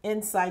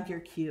inside your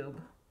cube.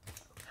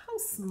 How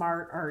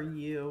smart are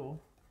you?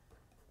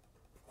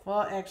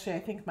 Well, actually, I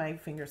think my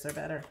fingers are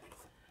better.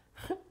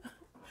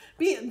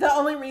 The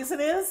only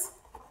reason is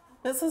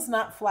this is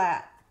not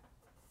flat.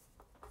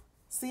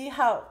 See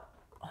how,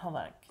 hold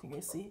on, can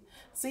you see?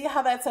 See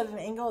how that's at an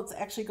angle? It's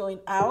actually going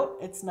out.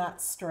 It's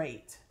not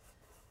straight.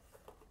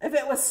 If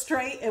it was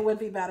straight, it would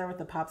be better with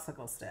the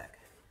popsicle stick.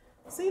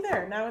 See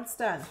there, now it's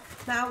done.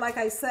 Now, like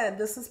I said,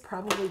 this is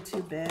probably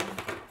too big.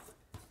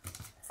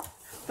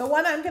 The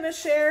one I'm going to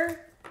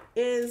share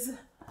is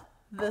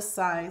this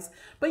size,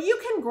 but you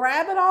can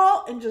grab it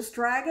all and just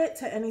drag it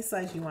to any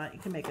size you want. You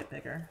can make it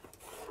bigger.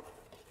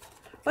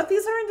 But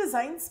these are in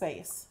Design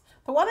Space.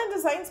 The one in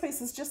Design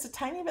Space is just a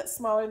tiny bit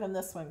smaller than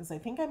this one because I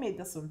think I made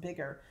this one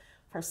bigger.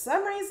 For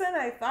some reason,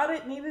 I thought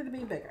it needed to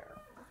be bigger.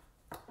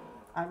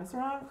 I was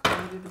wrong.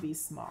 It needed to be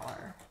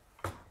smaller.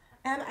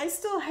 And I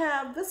still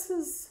have,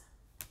 is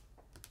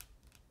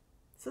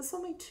this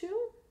only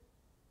 2?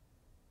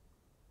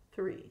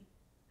 3.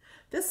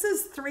 This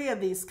is 3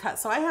 of these cut.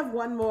 So I have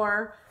one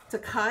more to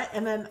cut,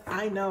 and then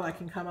I know I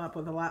can come up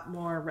with a lot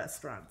more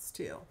restaurants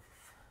too.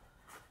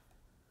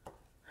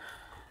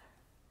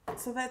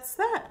 So that's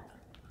that.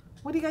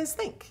 What do you guys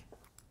think?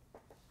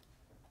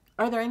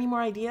 Are there any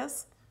more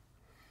ideas?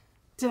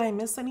 Did I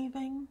miss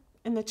anything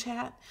in the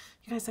chat?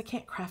 You guys, I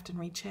can't craft and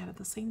read chat at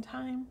the same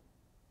time.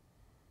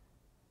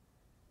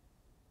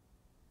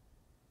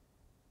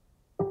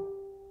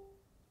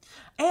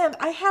 And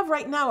I have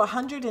right now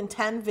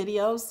 110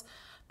 videos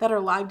that are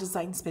live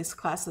Design Space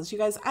classes. You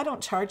guys, I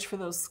don't charge for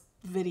those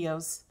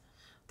videos.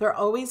 They're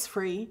always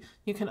free.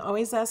 You can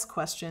always ask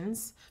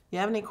questions. If you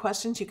have any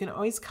questions, you can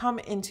always come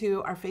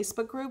into our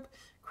Facebook group,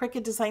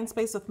 Cricut Design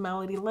Space with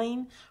Melody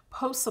Lane.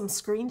 Post some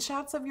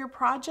screenshots of your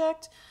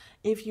project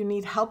if you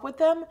need help with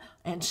them,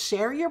 and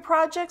share your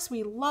projects.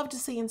 We love to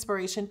see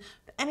inspiration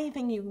of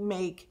anything you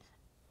make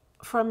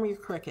from your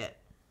Cricut.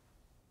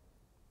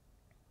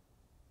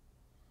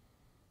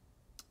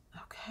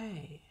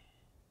 Okay.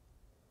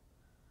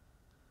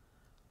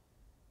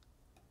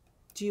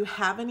 Do you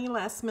have any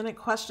last minute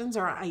questions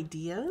or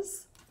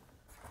ideas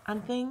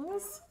on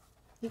things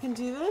you can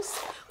do this?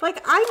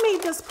 Like, I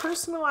made this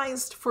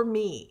personalized for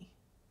me.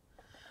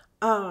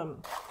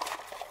 And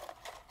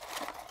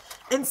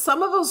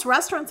some of those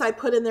restaurants I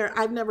put in there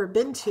I've never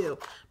been to,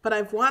 but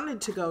I've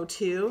wanted to go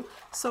to.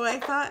 So I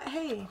thought,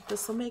 hey,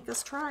 this will make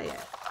us try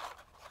it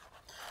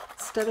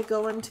instead of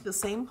going to the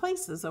same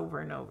places over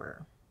and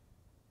over.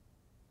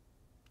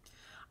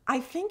 I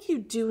think you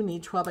do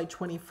need 12 by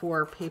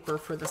 24 paper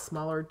for the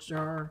smaller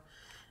jar.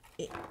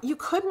 You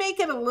could make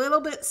it a little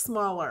bit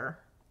smaller.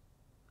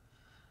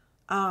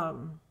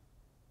 And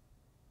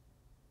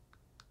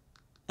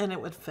it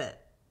would fit.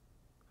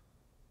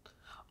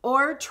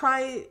 Or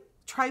try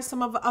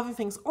some of the other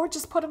things, or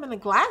just put them in a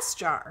glass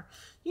jar.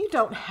 You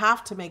don't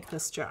have to make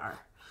this jar,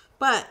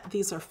 but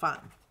these are fun.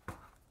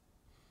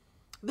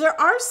 There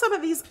are some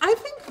of these, I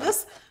think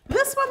this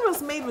one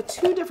was made with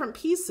 2 different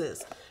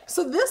pieces.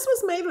 So this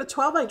was made with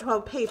 12 by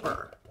 12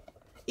 paper.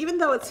 Even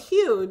though it's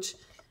huge,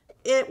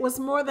 it was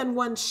more than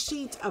 1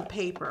 sheet of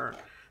paper.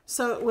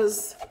 So it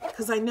was,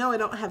 because I know I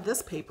don't have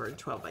this paper in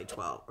 12 by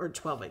 12 or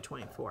 12 by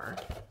 24.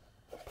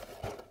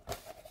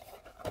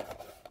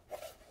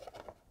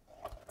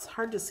 It's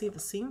hard to see the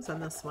seams on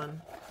this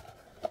one.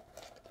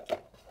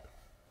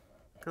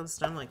 Goes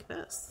down like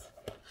this.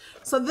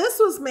 So this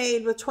was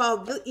made with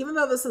 12, even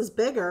though this is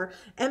bigger,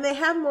 and they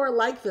have more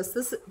like this.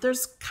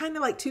 There's kind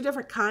of like two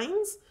different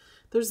kinds.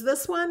 There's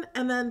this one,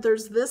 and then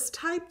there's this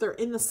type. They're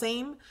in the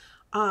same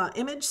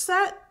image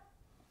set,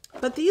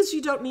 but these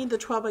you don't need the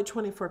 12 by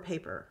 24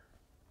 paper.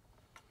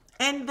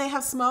 And they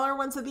have smaller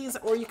ones of these,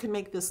 or you can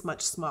make this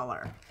much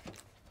smaller.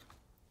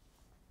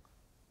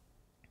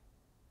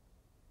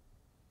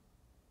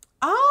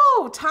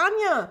 Oh,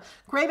 Tanya,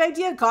 great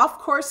idea. Golf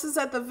courses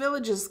at the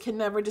villages can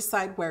never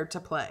decide where to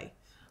play.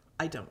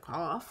 I don't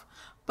golf,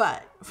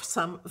 but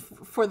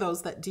for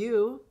those that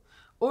do,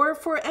 or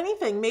for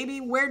anything,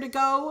 maybe where to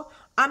go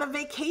on a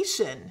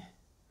vacation.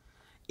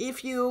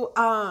 If you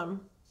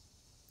want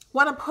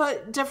to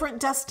put different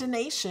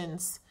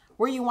destinations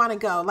where you want to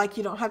go, like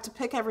you don't have to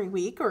pick every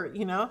week, or,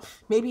 you know,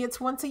 maybe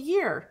it's once a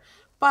year.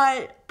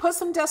 But put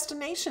some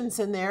destinations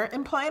in there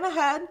and plan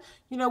ahead.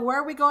 You know, where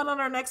are we going on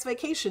our next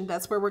vacation?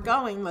 That's where we're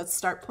going. Let's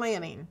start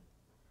planning.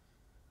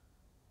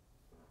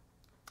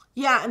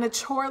 Yeah, and a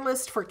chore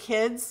list for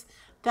kids.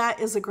 That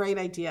is a great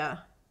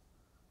idea.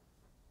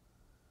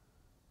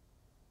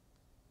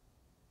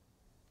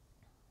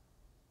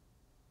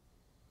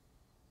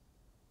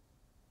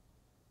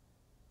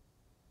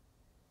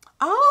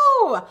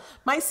 Oh,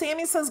 my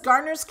Sammy says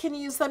gardeners can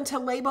use them to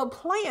label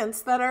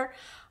plants that are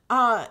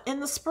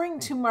in the spring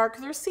to mark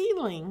their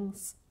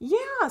seedlings.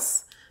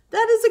 Yes,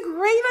 that is a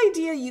great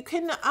idea. You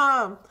can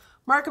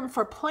mark them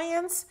for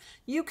plants.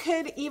 You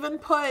could even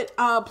put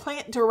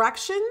plant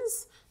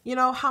directions, you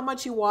know, how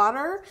much you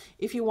water.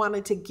 If you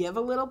wanted to give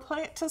a little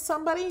plant to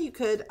somebody, you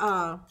could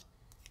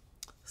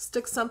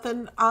stick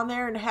something on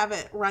there and have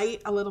it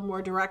write a little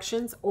more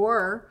directions,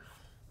 or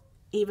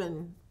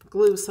even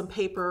glue some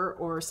paper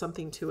or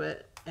something to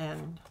it.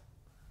 And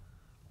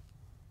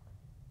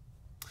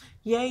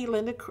yay,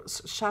 Linda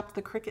shopped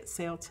the Cricut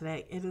sale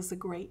today. It is a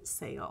great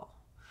sale.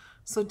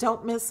 So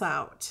don't miss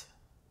out.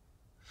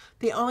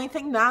 The only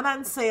thing not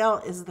on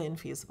sale is the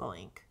infusible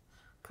ink,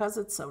 because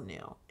it's so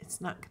new.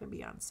 It's not going to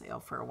be on sale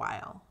for a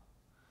while.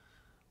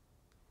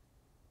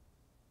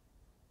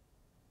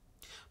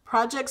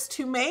 Projects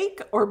to make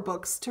or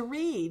books to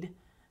read.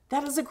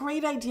 That is a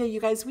great idea,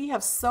 you guys. We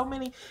have so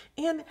many.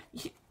 And,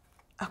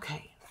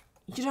 okay,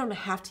 you don't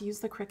have to use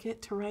the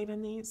Cricut to write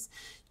on these.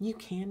 You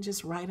can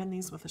just write on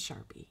these with a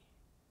Sharpie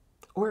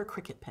or a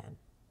Cricut pen,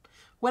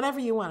 whatever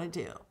you want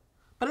to do.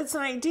 But it's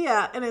an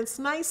idea, and it's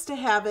nice to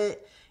have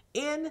it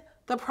in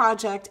the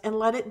project and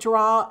let it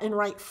draw and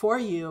write for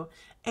you,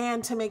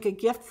 and to make a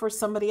gift for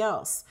somebody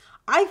else.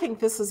 I think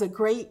this is a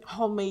great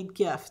homemade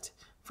gift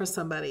for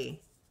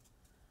somebody.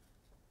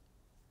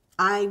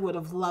 I would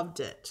have loved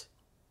it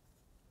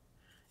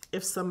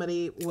if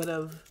somebody would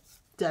have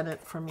done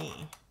it for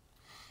me.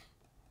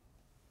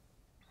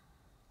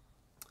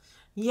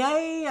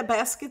 Yay,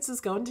 Baskets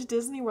is going to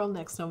Disney World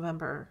next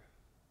November.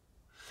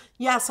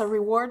 Yes, a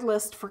reward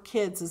list for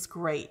kids is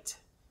great.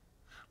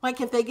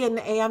 Like if they get an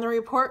A on the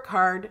report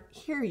card,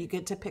 here you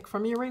get to pick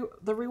from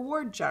the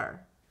reward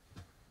jar.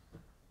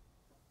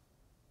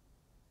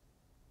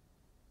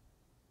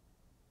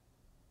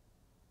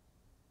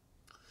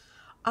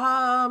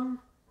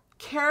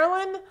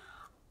 Carolyn,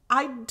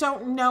 I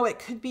don't know. It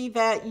could be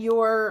that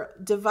your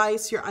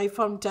device, your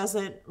iPhone,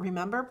 doesn't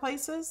remember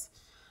places.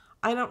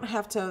 I don't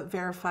have to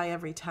verify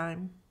every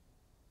time.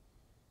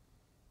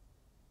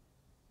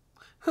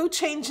 Who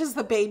changes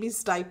the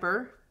baby's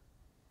diaper?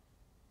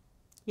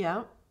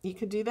 Yeah, you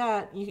could do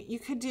that. You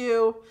could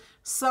do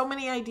so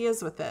many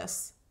ideas with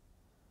this.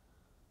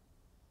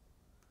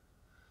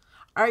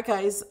 All right,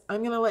 guys,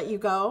 I'm going to let you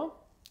go.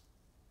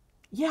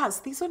 Yes,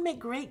 these would make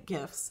great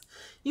gifts.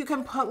 You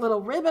can put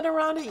little ribbon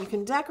around it. You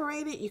can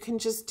decorate it. You can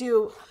just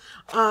do,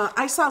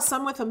 I saw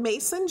some with a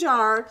mason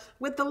jar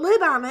with the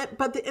lid on it,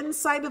 but the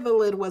inside of the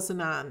lid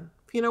wasn't on.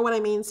 You know what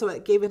I mean? So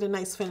it gave it a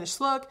nice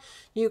finished look.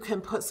 You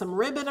can put some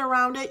ribbon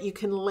around it. You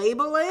can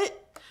label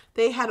it.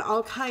 They had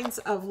all kinds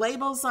of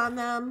labels on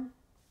them.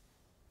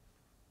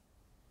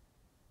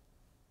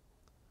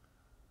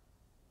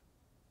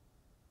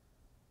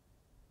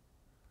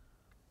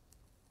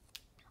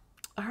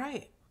 All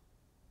right.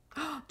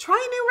 Try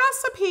a new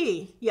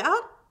recipe. Yep.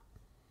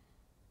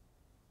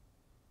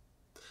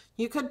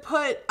 You could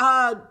put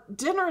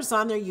dinners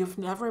on there you've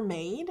never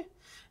made,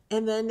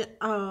 and then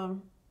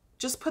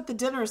just put the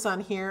dinners on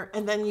here,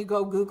 and then you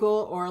go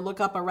Google or look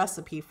up a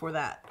recipe for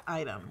that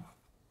item.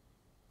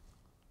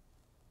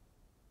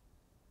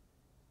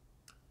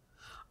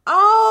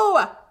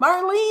 Oh,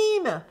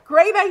 Marlene,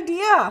 great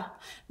idea.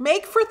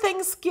 Make for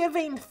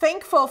Thanksgiving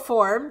thankful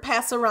form,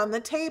 pass around the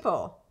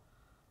table.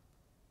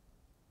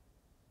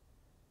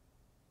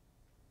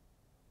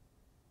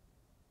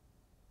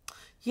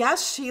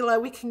 Yes, Sheila,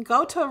 we can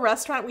go to a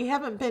restaurant we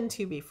haven't been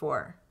to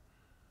before.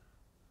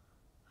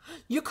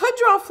 You could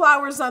draw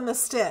flowers on the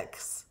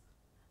sticks.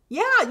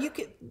 Yeah, you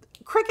could.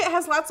 Cricut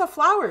has lots of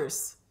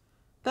flowers.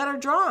 that are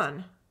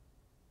drawn.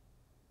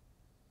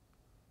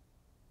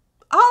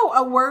 Oh,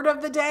 a word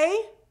of the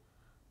day.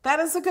 That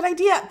is a good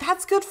idea.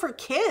 That's good for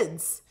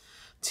kids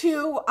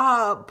to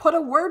put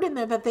a word in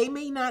there that they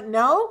may not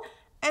know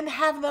and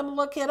have them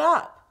look it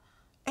up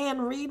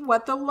and read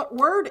what the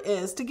word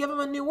is to give them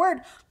a new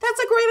word. That's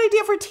a great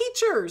idea for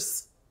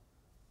teachers.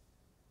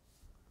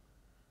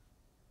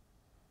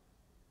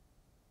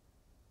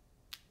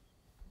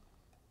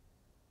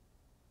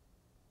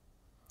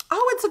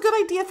 Oh, it's a good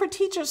idea for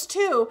teachers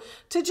too,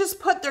 to just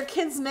put their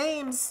kids'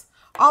 names,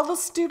 all the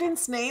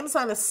students' names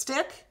on a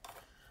stick,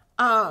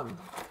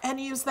 and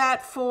use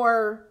that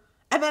for,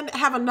 and then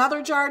have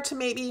another jar to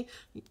maybe,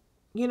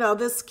 you know,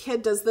 this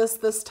kid does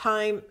this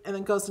time and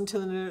then goes into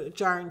the new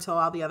jar until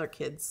all the other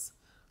kids.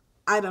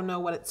 I don't know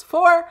what it's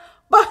for,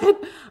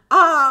 but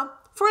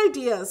for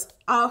ideas,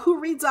 who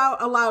reads out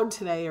aloud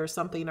today or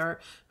something, or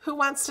who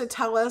wants to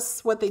tell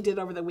us what they did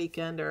over the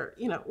weekend, or,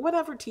 you know,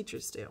 whatever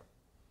teachers do.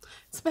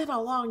 It's been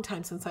a long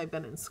time since I've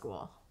been in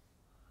school.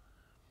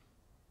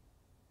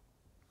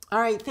 All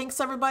right, thanks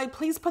everybody.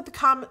 Please put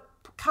the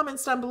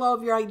comments down below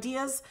of your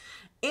ideas,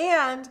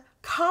 and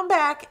come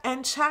back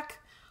and check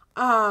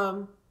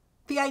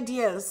the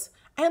ideas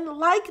and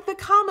like the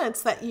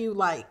comments that you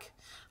like.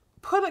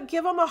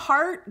 Give them a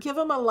heart, give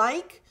them a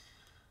like.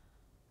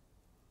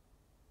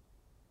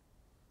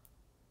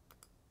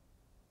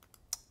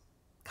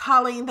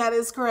 Colleen, that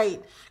is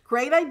great.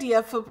 Great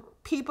idea for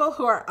people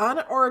who are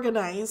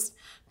unorganized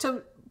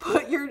to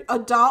put your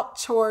adult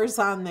chores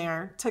on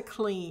there to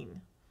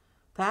clean.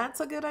 That's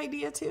a good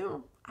idea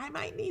too. I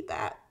might need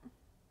that.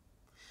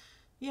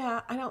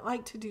 Yeah, I don't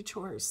like to do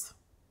chores.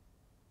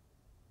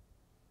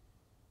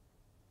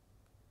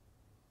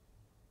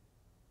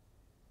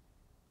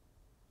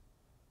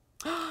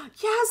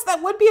 Yes,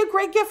 that would be a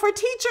great gift for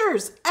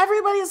teachers.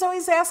 Everybody is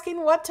always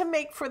asking what to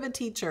make for the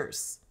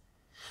teachers.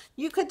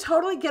 You could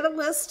totally get a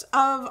list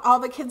of all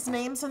the kids'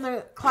 names in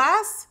the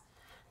class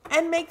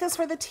and make this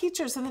for the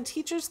teachers, and the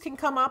teachers can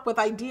come up with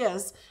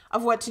ideas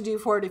of what to do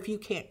for it if you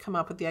can't come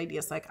up with the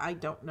ideas. Like, I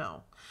don't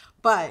know.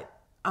 But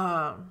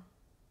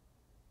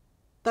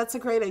that's a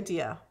great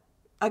idea,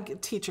 a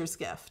teacher's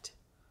gift.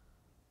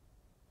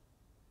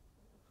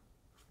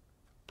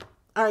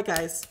 All right,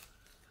 guys.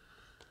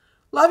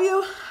 Love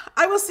you.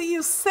 I will see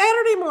you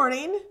Saturday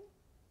morning.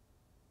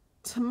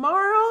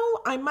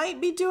 Tomorrow, I might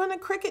be doing a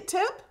Cricut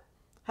tip.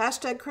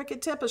 Hashtag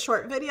Cricut tip, a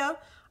short video.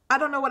 I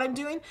don't know what I'm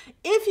doing.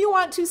 If you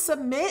want to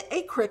submit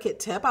a Cricut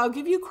tip, I'll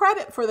give you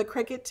credit for the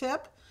Cricut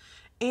tip.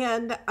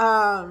 And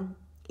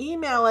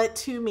email it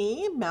to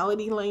me,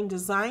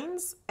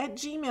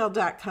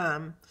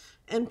 melodylanedesigns@gmail.com,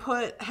 and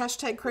put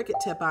hashtag Cricut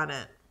tip on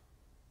it.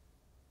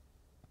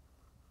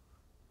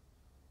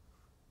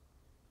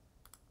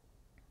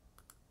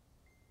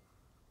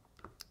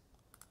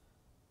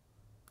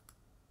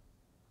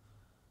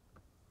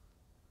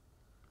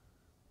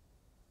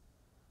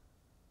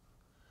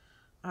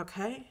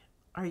 Okay,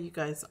 are you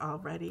guys all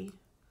ready?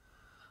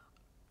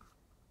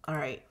 All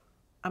right,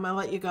 I'm gonna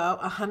let you go.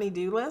 A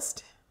honey-do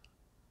list.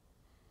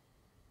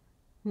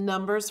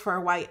 Numbers for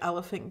a white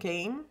elephant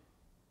game.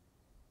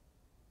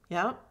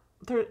 Yep,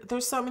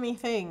 there's so many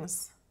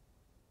things.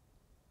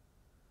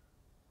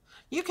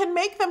 You can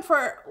make them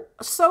for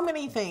so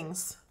many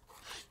things.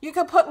 You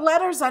could put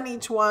letters on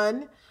each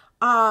one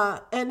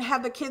and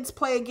have the kids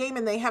play a game,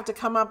 and they have to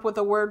come up with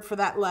a word for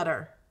that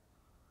letter.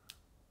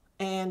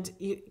 And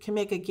you can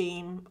make a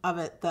game of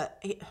it.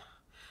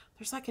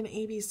 There's like an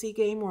ABC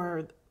game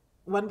where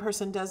one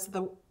person does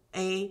the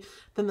A,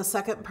 then the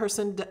second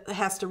person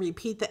has to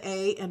repeat the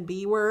A and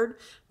B word.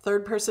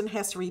 Third person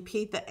has to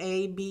repeat the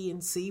A, B,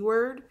 and C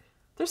word.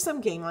 There's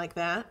some game like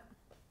that.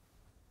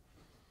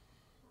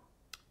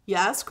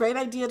 Yes, great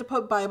idea to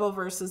put Bible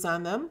verses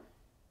on them.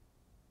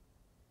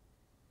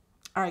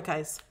 All right,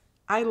 guys.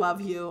 I love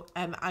you,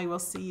 and I will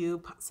see you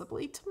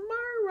possibly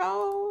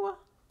tomorrow.